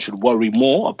United fans should worry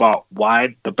more about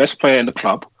why the best player in the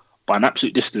club, by an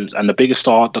absolute distance, and the biggest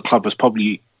star the club has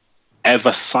probably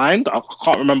ever signed. I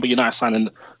can't remember United signing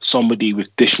somebody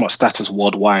with this much status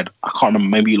worldwide. I can't remember.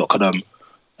 Maybe you look at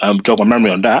jog my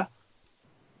memory on that.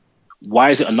 Why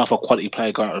is it another quality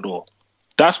player going out the door?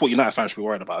 That's what United fans should be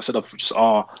worried about. Instead of just,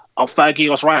 Fergie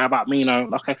was right about me,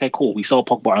 like, okay, cool, we sell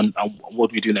Pogba, and what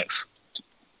do we do next?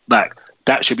 Like,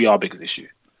 that should be our biggest issue.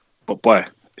 But boy,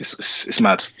 it's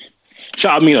mad.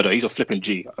 Shout out Mino though, he's a flipping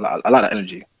G. I like that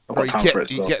energy.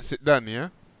 He gets it done, yeah?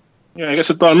 Yeah, I guess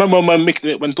it's done. Remember when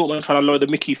Dortmund tried to lower the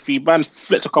Mickey fee, man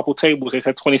flipped a couple tables, they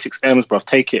said 26 M's, bruv,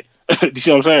 take it. Do you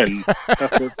see what I'm saying?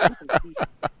 That's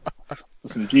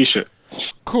some G shit.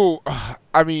 Cool.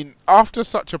 I mean, after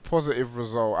such a positive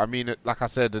result, I mean, like I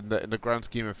said, in the grand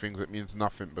scheme of things, it means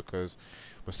nothing because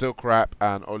we're still crap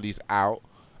and Ollie's out.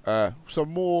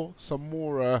 Some more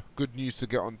good news to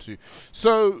get onto.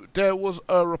 So there was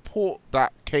a report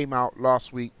that came out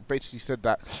last week, basically said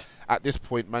that at this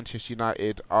point Manchester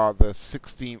United are the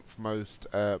 16th most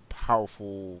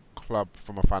powerful club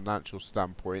from a financial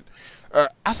standpoint.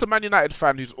 As a Man United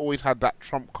fan who's always had that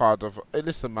trump card of, hey,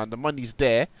 listen, man, the money's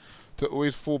there to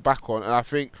always fall back on, and I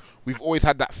think we've always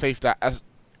had that faith that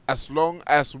as long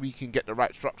as we can get the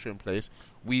right structure in place,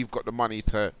 we've got the money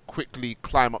to quickly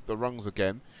climb up the rungs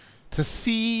again. To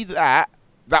see that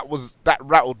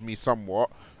rattled me somewhat.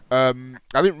 I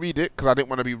didn't read it because I didn't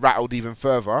want to be rattled even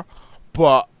further,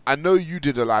 but I know you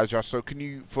did, Elijah. So can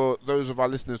you, for those of our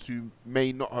listeners who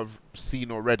may not have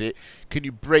seen or read it, can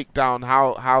you break down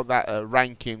how that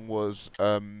ranking was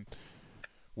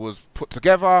put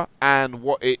together and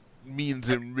what it means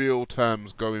in real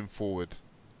terms going forward?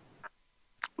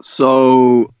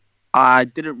 So I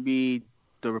didn't read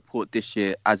the report this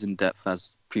year as in depth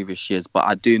as previous years, but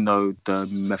I do know the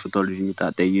methodology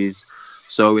that they use.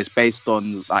 So it's based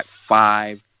on like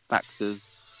 5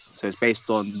 factors. So it's based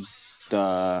on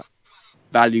the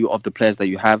value of the players that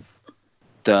you have,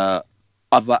 the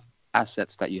other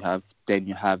assets that you have, then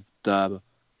you have the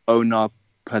owner's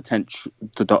potential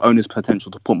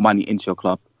to put money into your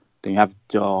club, then you have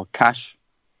your cash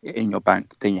in your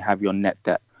bank, then you have your net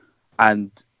debt.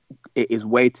 And it is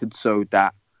weighted so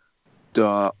that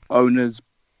the owner's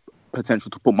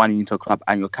potential to put money into a club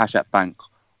and your cash at bank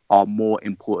are more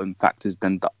important factors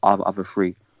than the other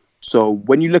 3. So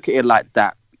when you look at it like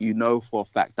that, you know for a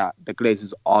fact that the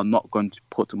Glazers are not going to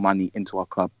put the money into our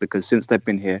club, because since they've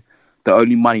been here, the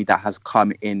only money that has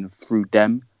come in through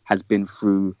them has been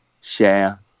through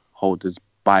shareholders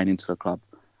buying into the club.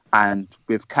 And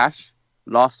with cash,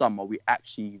 last summer we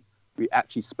actually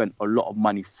spent a lot of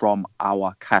money from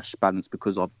our cash balance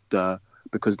because the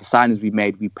signings we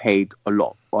made, we paid a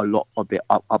lot of it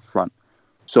up front.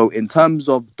 So in terms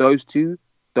of those two,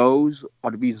 those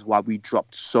are the reasons why we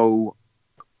dropped so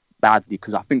badly.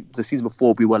 Because I think the season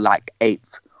before we were like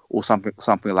 8th or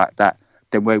something like that.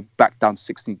 Then we're back down to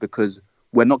 16th because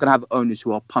we're not going to have owners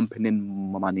who are pumping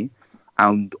in money,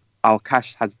 and our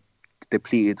cash has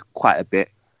depleted quite a bit.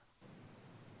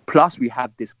 Plus we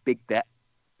have this big debt,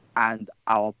 and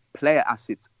our player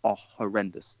assets are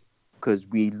horrendous because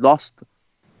we lost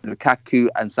Lukaku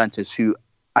and Sanchez, who,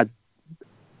 as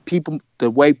people, the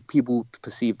way people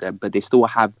perceive them, but they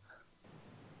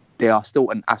are still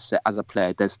an asset as a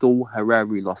player. There's still Herrera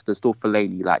we lost. There's still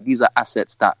Fellaini. Like, these are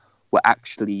assets that were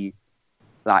actually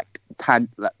not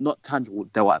tangible.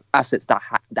 They were assets that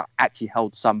actually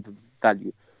held some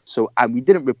value. So, and we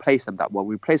didn't replace them that well.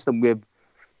 We replaced them with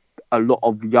a lot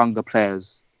of younger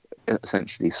players,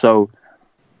 essentially. So,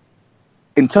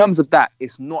 in terms of that,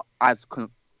 it's not as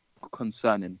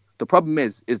concerning. The problem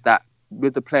is that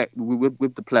with the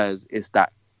players is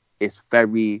that it's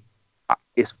very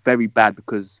bad,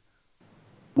 because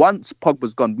once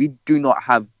Pogba's gone, we do not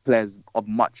have players of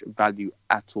much value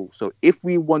at all. So if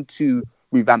we want to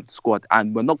revamp the squad,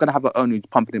 and we're not going to have an owner who's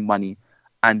pumping in money,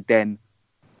 and then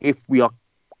if we are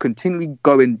continually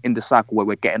going in the cycle where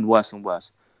we're getting worse and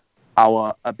worse,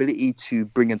 our ability to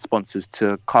bring in sponsors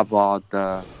to cover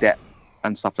the debt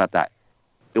and stuff like that,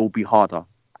 it will be harder.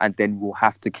 And then we'll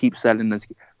have to keep selling this.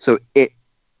 So it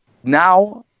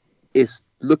now is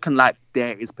looking like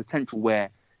there is potential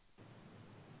where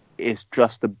it's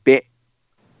just a bit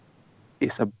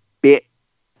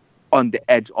on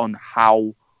the edge on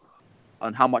how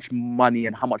much money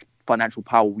and how much financial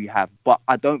power we have. But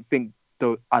I don't think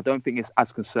it's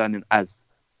as concerning as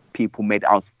people made it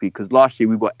out to be, because last year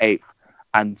we were 8th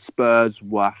and Spurs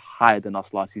were higher than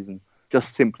us last season,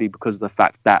 just simply because of the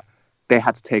fact that they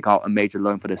had to take out a major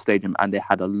loan for the stadium and they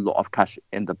had a lot of cash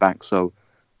in the bank. So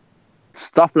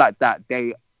stuff like that,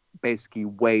 they basically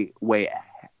weigh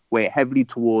heavily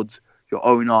towards your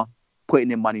owner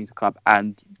putting in money into the club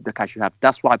and the cash you have.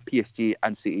 That's why PSG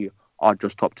and City are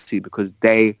just top 2, because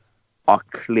they are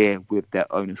clear with their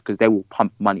owners, because they will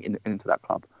pump money into that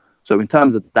club. So in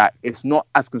terms of that, it's not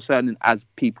as concerning as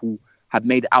people have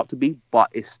made it out to be, but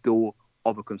it's still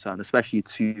of a concern, especially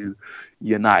to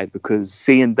United, because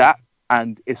seeing that,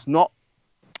 and it's not,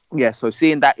 so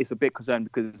seeing that is a bit concerning,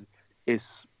 because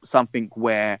it's something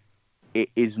where it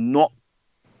is not,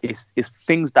 it's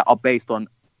things that are based on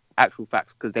actual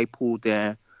facts, because they pull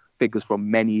their figures from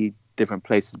many different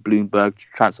places, Bloomberg,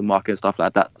 Transfer Market, stuff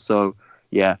like that. So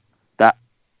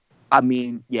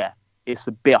it's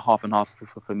a bit half and half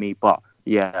for me, but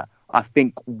I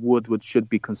think Woodward should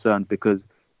be concerned, because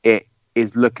it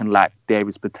is looking like there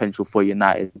is potential for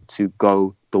United to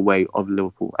go the way of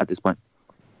Liverpool at this point.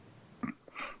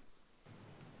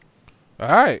 All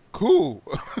right, cool,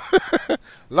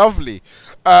 lovely,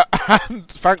 and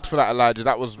thanks for that, Elijah.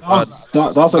 That was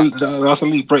that's a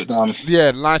league breakdown. yeah,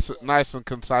 nice and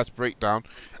concise breakdown.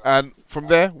 And from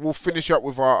there, we'll finish up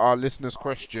with our listeners'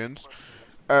 questions.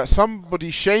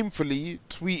 Somebody shamefully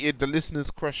tweeted the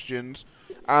listeners' questions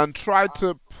and tried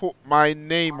to put my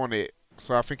name on it.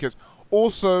 So I think it's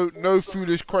also no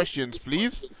foolish questions,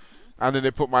 please. And then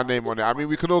they put my name on it. I mean,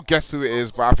 we can all guess who it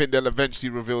is, but I think they'll eventually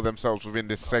reveal themselves within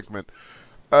this segment.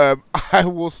 I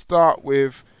will start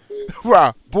with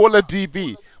Baller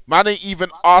DB. Man ain't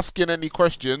even asking any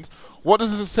questions. What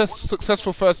does a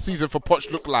successful first season for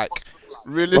Poch look like?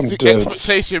 Realistic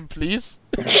expectation, please.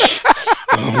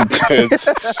 I'm dead.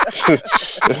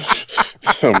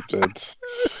 I'm dead.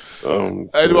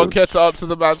 Anyone care to answer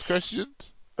the man's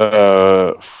questions?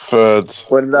 Third.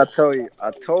 What did I tell you?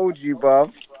 I told you,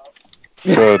 bruv.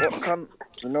 Third.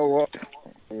 You know what?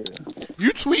 Yeah.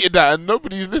 You tweeted that and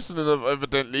nobody's listening,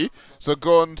 evidently. So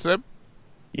go on, Seb.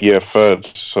 Yeah, third.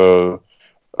 So,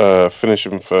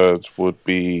 finishing third would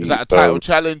be. Is that a title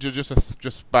challenge or just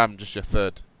your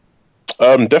third?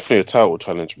 Definitely a title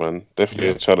challenge, man.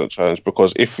 Definitely a title challenge,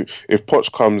 because if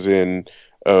Poch comes in,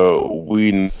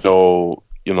 we know,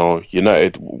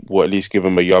 United will at least give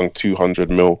him a young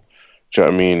 200 mil. Do you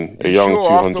know what I mean? A young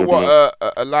 200 after mil.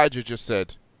 What Elijah just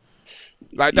said.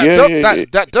 Like that,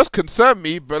 that does concern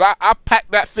me, but I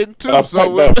packed that thing too. I packed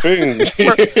that thing.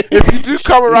 So if you do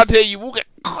come around here, you will get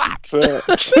clapped. But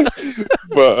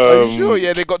are you sure?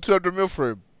 Yeah, they got 200 mil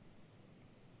for him.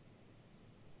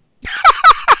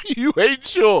 You ain't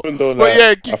sure. But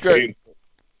yeah, keep going.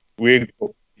 We ain't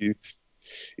got peas.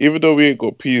 Even though we ain't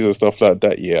got peas and stuff like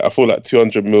that, yeah, I feel like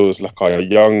 200 mil is like a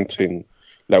young thing.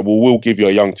 Like we'll give you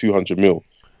a young 200 mil.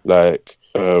 Like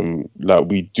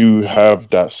we do have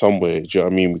that somewhere. Do you know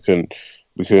what I mean?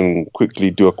 We can quickly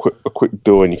do a quick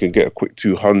deal, and you can get a quick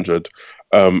 200.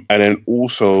 And then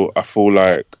also, I feel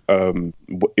like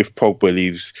if Pogba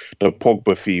leaves, the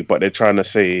Pogba fee, but they're trying to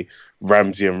say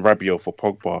Ramsey and Rabiot for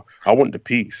Pogba. I want the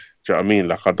piece. Do you know what I mean?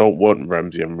 Like, I don't want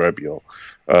Ramsey and Rabiot.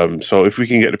 So if we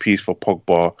can get the piece for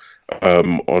Pogba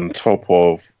on top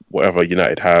of whatever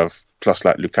United have, plus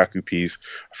like Lukaku piece,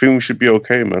 I think we should be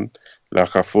okay, man.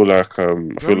 Like, I feel like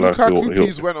Lukaku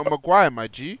piece went on Maguire, my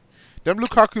G. Them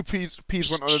Lukaku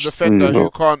piece went on a defender who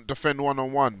can't defend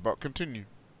 1-on-1. But continue.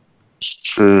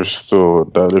 True, still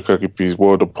that Lukaku piece.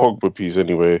 Well, the Pogba piece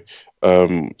anyway.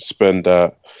 Spend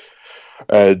that.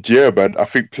 Yeah, man. I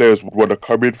think players would want to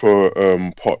come in for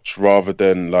Poch rather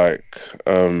than like,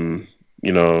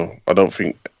 I don't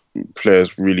think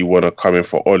players really want to come in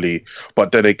for Oli.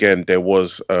 But then again, there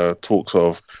was talks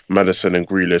of Maddison and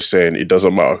Grealish saying it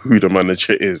doesn't matter who the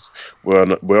manager is. We're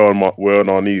on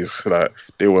our knees. Like,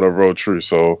 they want to roll through.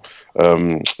 So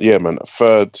yeah, man.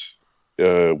 Third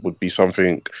would be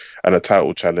something, and a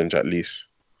title challenge at least.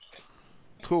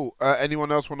 Cool.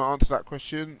 Anyone else want to answer that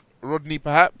question? Rodney,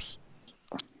 perhaps?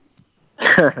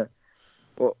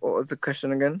 What was the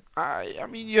question again? I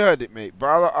mean, you heard it, mate, but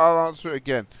I'll answer it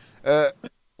again.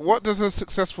 What does a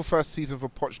successful first season for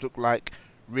Poch look like?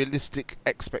 Realistic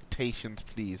expectations,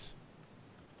 please.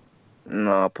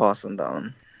 No, I'll pass on that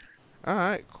one.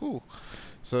 Alright, cool.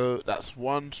 So that's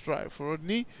one strike for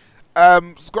Rodney.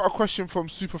 It's got a question from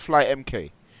Superfly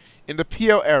MK. In the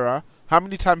PL era, how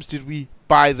many times did we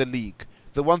buy the league?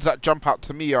 The ones that jump out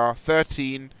to me are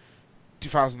 13,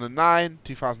 2009,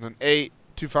 2008,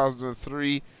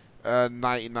 2003,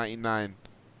 1999.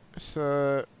 It's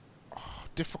a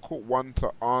difficult one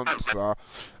to answer,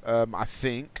 I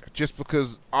think, just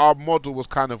because our model was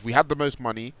kind of, we had the most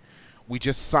money, we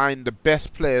just signed the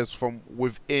best players from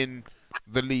within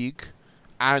the league,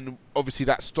 and obviously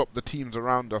that stopped the teams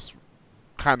around us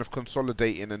kind of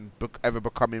consolidating and ever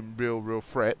becoming real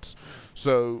threats.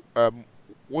 So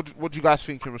what do you guys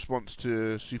think in response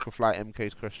to Superfly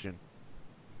MK's question?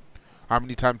 How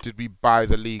many times did we buy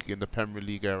the league in the Premier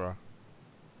League era?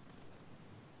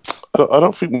 I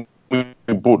don't think we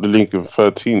bought the league in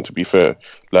 13, to be fair.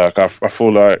 Like, I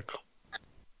feel like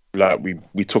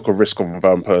we took a risk on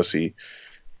Van Persie.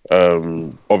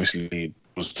 Obviously, he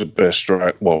was the best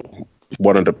strike. Well,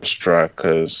 one of the best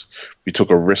strikers. We took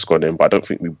a risk on him, but I don't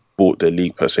think we bought the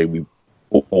league per se. We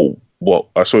bought,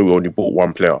 I saw we only bought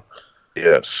one player.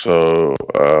 Yeah, so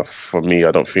for me,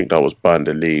 I don't think that was buying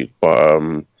the league.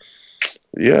 But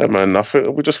yeah, man, I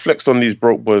think we just flexed on these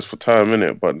broke boys for time,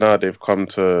 innit? But now they've come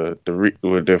to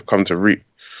reap.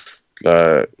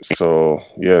 So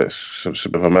yeah, it's a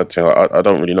bit of a mad thing. I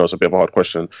don't really know. It's a bit of a hard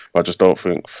question. But I just don't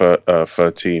think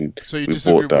 13. So you we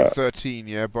disagree bought with that. 13,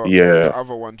 yeah? But Yeah. the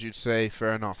other ones you'd say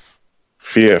fair enough.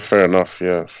 Yeah, fair enough.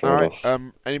 Yeah, fair All right.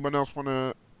 enough. Anyone else want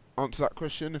to answer that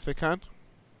question if they can?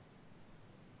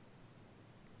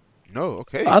 No.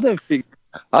 Okay. I don't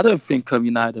think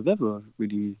United have ever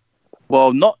really,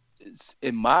 well, not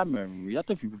in my memory. I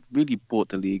don't think we've really bought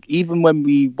the league. Even when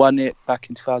we won it back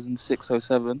in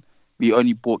 2006-07, we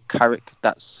only bought Carrick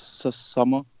that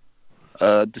summer.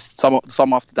 The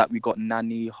summer after that, we got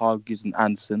Nani, Hargreaves, and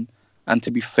Anson. And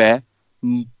to be fair,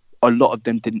 a lot of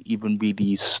them didn't even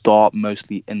really start,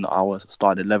 mostly in our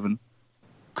start 11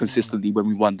 consistently when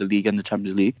we won the league and the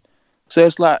Champions League. So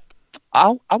it's like,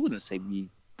 I wouldn't say we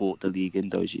bought the league in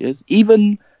those years.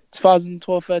 Even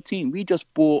 2012-13, we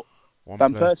just bought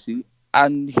Van Persie,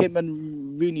 and him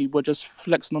and Rooney were just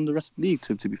flexing on the rest of the league,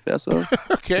 to be fair. So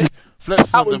okay,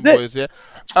 flexing on them boys, yeah.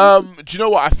 Do you know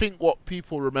what? I think what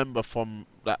people remember from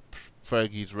that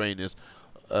Fergie's reign is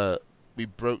we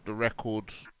broke the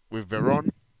record with Veron.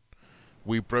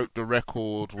 We broke the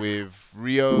record with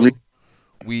Rio.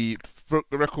 We broke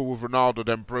the record with Ronaldo,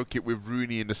 then broke it with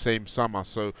Rooney in the same summer.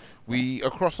 So we,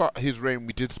 across his reign,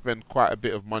 we did spend quite a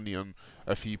bit of money on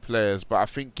a few players. But I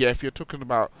think, yeah, if you're talking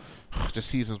about the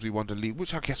seasons we won the league,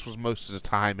 which I guess was most of the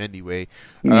time anyway,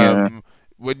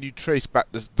 when you trace back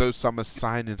those summer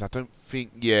signings, I don't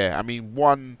think, I mean,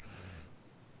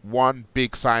 one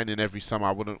big signing every summer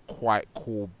I wouldn't quite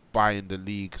call buying the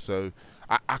league. So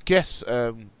I guess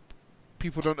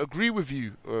people don't agree with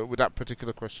you with that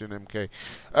particular question, MK.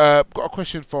 Got a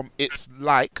question from It's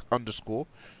Like _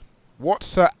 What's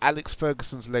Sir Alex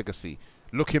Ferguson's legacy?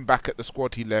 Looking back at the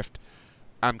squad he left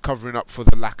and covering up for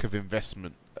the lack of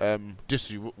investment.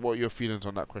 Disu, what are your feelings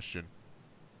on that question?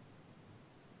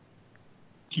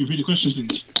 Can you repeat the question,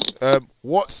 please?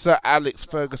 What's Sir Alex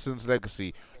Ferguson's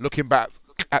legacy? Looking back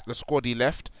at the squad he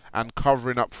left and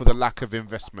covering up for the lack of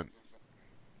investment.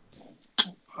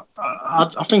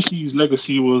 I think his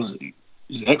legacy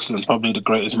is excellent. Probably the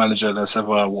greatest manager that's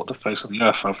ever walked the face of the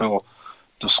earth. I feel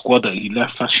the squad that he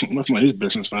left, that's not his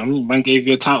business, fam. Man gave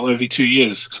you a title every 2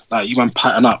 years. Like, you man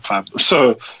pattern up, fam.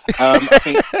 So, I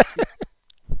think,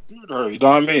 you know what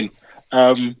I mean?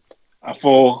 I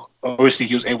thought, obviously,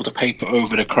 he was able to paper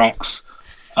over the cracks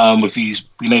with he's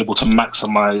been able to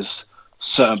maximise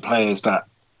certain players that,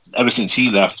 ever since he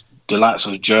left, the likes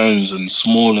of Jones and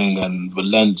Smalling and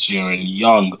Valencia and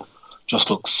Young just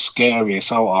look scary as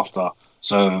hell after.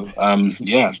 So,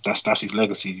 that's his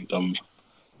legacy.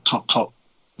 Top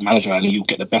manager, and you'll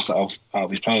get the best out of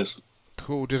his players.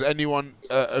 Cool. Does anyone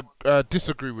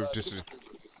disagree with this?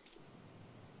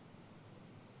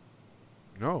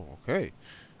 No. Okay.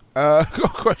 Got a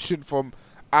question from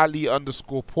Ali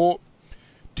 _ Port.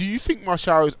 Do you think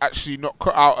Martial is actually not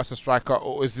cut out as a striker,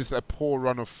 or is this a poor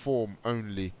run of form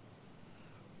only?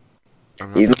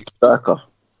 He's not a striker.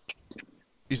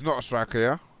 He's not a striker,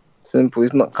 yeah? Simple.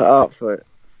 He's not cut out for it.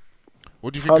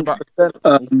 What do you think about?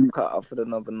 He's not cut out for the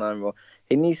number 9 role.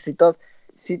 He does.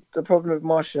 See, the problem with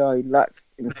Martial, he lacks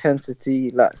intensity,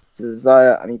 he lacks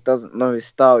desire, and he doesn't know his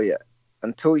style yet.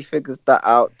 Until he figures that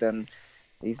out, then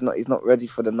he's not ready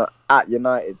for at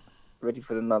United. Ready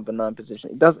for the number 9 position.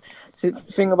 He doesn't. See, the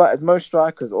thing about it, most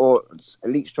strikers or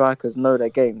elite strikers know their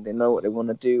game. They know what they want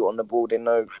to do on the ball. They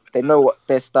know what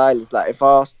their style is like. If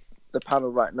I ask the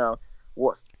panel right now,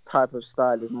 what type of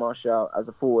style is Martial as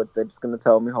a forward, they're just going to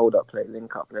tell me, hold up, play,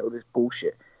 link up, play, all this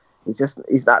bullshit. He's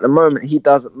at the moment, he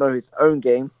doesn't know his own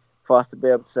game for us to be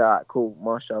able to say, all right, cool,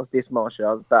 Martial's this,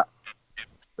 Martial's that.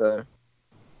 So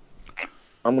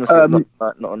I'm going to say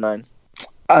not a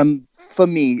 9. For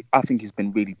me, I think he's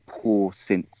been really poor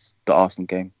since the Arsenal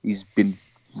game. He's been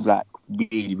like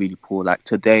really, really poor. Like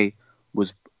today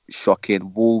was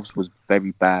shocking. Wolves was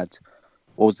very bad.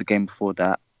 What was the game before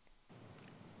that?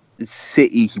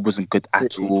 City, he wasn't good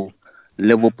at all.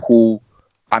 Liverpool,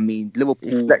 he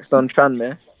flexed on Tran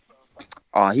there.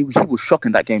 He was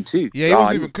shocking that game too. Yeah, he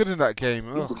wasn't even good in that game.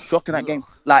 He was shocking that game.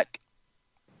 Like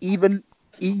even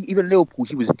Liverpool,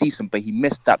 he was decent, but he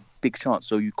missed that big chance.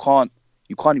 So you can't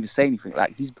even say anything.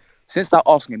 Like since that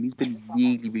Arsenal game, he's been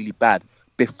really, really bad.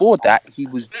 Before that, he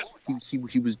was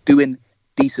doing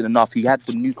decent enough. He had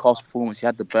the Newcastle performance. He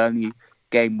had the Burnley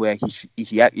game where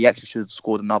he actually should have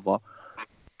scored another.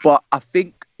 But I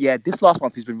think, this last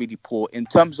month he's been really poor in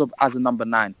terms of as a number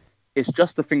 9. It's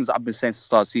just the things that I've been saying since the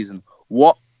start of the season.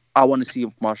 What I want to see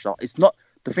from Martial. It's not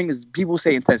the thing is people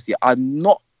say intensity. I'm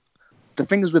not. The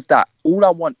thing is with that, all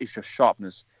I want is just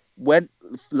sharpness. When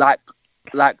like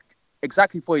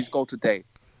exactly for his goal today,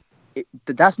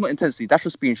 that's not intensity. That's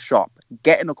just being sharp,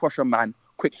 getting across your man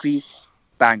quickly,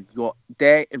 bang. You're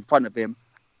there in front of him.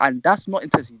 And that's not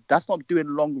intensity. That's not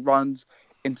doing long runs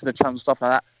into the channel, stuff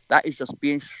like that. That is just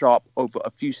being sharp over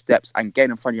a few steps and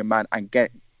getting in front of your man and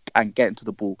getting to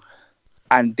the ball.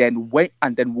 And then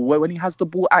when he has the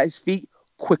ball at his feet,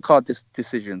 quicker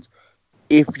decisions.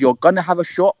 If you're gonna have a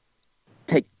shot,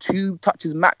 take 2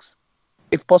 touches max,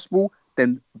 if possible,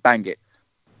 then bang it.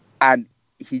 And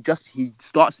he needs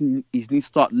to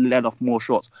start letting off more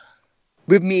shots.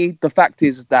 With me, the fact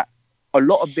is that a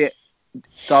lot of it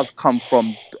does come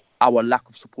from our lack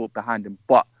of support behind him.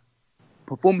 But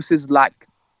performances like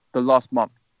the last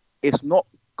month, it's not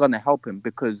gonna help him,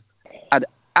 because at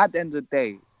the end of the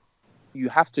day, you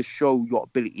have to show your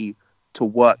ability to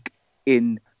work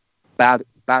in bad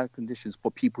conditions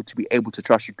for people to be able to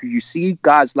trust you. You see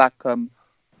guys like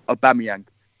Aubameyang.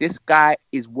 This guy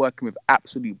is working with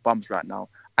absolute bums right now,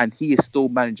 and he is still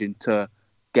managing to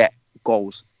get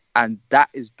goals. And that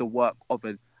is the work of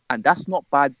it. And that's not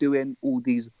by doing all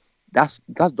these. That's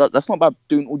not by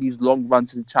doing all these long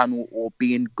runs in the channel or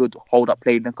being good hold up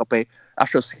play, link up play.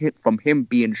 That's just from him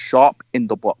being sharp in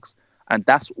the box. And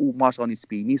that's all Martial needs to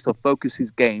be. He needs to focus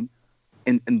his game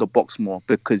in the box more,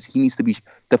 because he needs to be.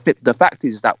 The fact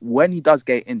is that when he does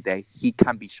get in there, he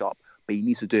can be sharp, but he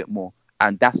needs to do it more.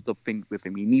 And that's the thing with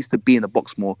him. He needs to be in the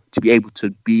box more to be able to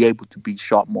be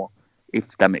sharp more,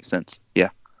 if that makes sense. Yeah.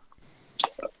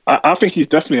 I think he's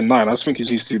definitely a 9. I just think he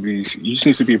just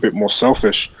needs to be a bit more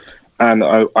selfish and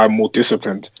I'm more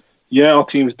disciplined. Yeah, our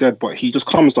team's dead, but he just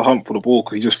comes to hunt for the ball,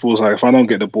 because he just feels like if I don't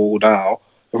get the ball now,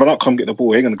 if I don't come get the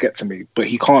ball, he ain't gonna get to me. But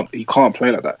he can't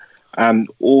play like that. And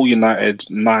all United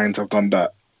 9s have done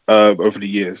that over the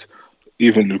years.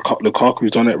 Even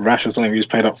Lukaku's done it. Rash has done it. He's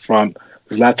played up front.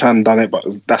 Zlatan done it, but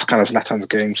that's kind of Zlatan's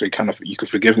game, so you could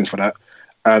forgive him for that.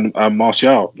 And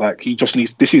Martial, like, he just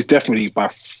needs. This is definitely by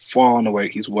far and away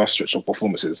his worst stretch of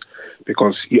performances,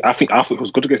 because I think he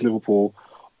was good against Liverpool,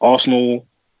 Arsenal.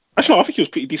 Actually, no, I think he was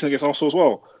pretty decent against Arsenal as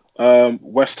well.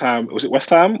 West Ham, was it West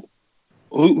Ham?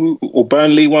 Or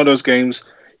Burnley? One of those games,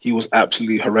 he was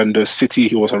absolutely horrendous. City,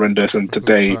 he was horrendous, and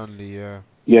today,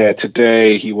 Burnley,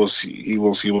 today he was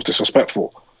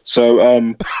disrespectful. So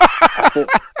I thought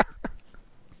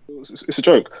it's a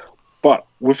joke. But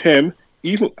with him,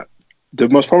 even the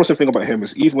most promising thing about him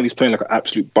is even when he's playing like an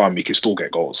absolute bum, he can still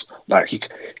get goals. Like he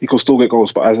can still get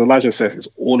goals. But as Elijah says, it's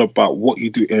all about what you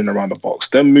do in and around the box.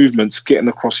 Them movements, getting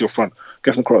across your front,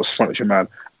 getting across the front of your man.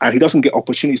 And he doesn't get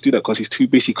opportunities to do that because he's too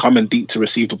busy coming deep to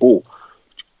receive the ball.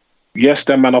 Yes,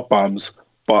 them man are bums,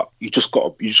 but you just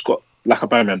got like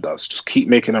Aubameyang does. Just keep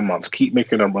making them runs,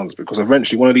 because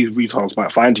eventually one of these retards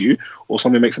might find you, or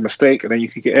somebody makes a mistake, and then you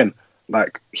could get in.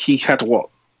 Like, he had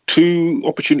 2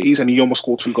 opportunities and he almost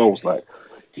scored 2 goals. Like,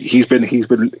 he's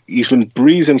been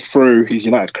breezing through his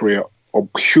United career on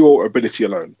pure ability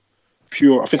alone.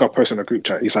 I think I posted in a group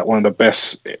chat, he's like one of the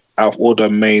best out of all the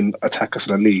main attackers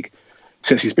in the league.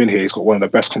 Since he's been here, he's got one of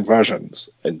the best conversions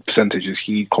and percentages.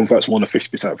 He converts more than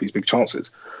 50% of his big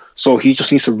chances. So he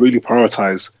just needs to really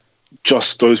prioritize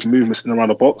just those movements in and around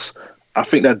the box. I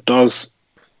think that does.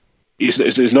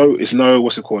 It's no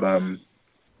what's it called?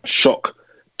 Shock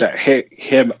that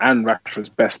him and Rashford's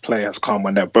best play has come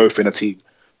when they're both in a team,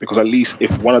 because at least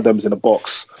if one of them is in the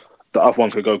box, the other one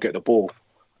could go get the ball,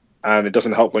 and it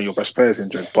doesn't help when your best player is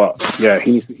injured. But yeah,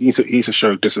 he needs to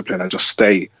show discipline and just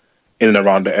stay in and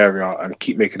around the area and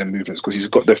keep making the movements, because he's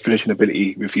got the finishing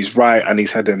ability with his right and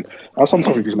his heading, and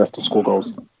sometimes with his left to score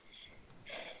goals.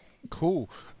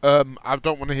 Cool. I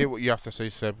don't want to hear what you have to say,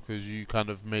 Seb, because you kind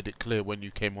of made it clear when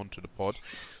you came onto the pod.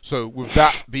 So with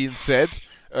that being said,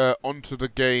 onto the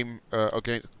game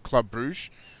against Club Brugge.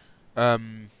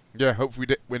 Hopefully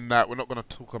we win that. We're not going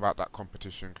to talk about that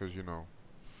competition because,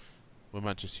 we're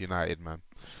Manchester United, man.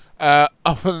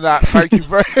 Other than that, thank you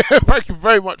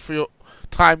very much for your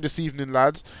time this evening,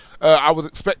 lads. I was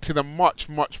expecting a much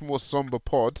more somber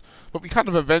pod, but we kind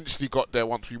of eventually got there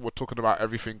once we were talking about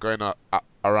everything going on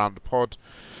around the pod,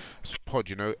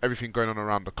 everything going on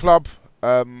around the club.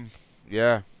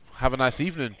 Have a nice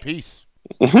evening. Peace.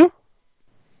 Mm-hmm.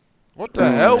 What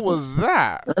the hell was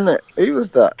that? Who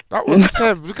was that? That was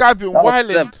Seb. The guy been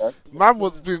wilding. Man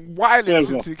was been wilding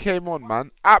since he came on, man.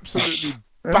 Absolutely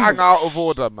bang out of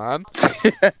order, man.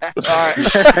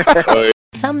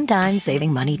 Sometimes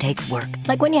saving money takes work.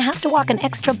 Like when you have to walk an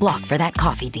extra block for that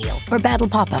coffee deal, or battle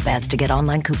pop-up ads to get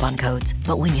online coupon codes.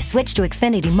 But when you switch to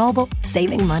Xfinity Mobile,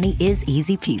 saving money is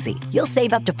easy peasy. You'll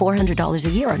save up to $400 a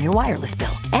year on your wireless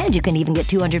bill. And you can even get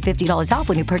 $250 off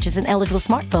when you purchase an eligible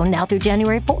smartphone now through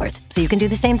January 4th. So you can do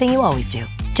the same thing you always do,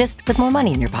 just with more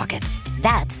money in your pocket.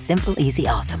 That's simple, easy,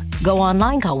 awesome. Go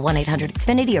online, call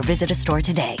 1-800-XFINITY or visit a store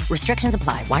today. Restrictions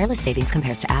apply. Wireless savings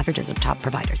compares to averages of top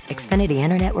providers. Xfinity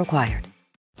Internet required.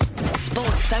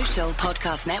 Sports Social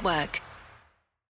Podcast Network.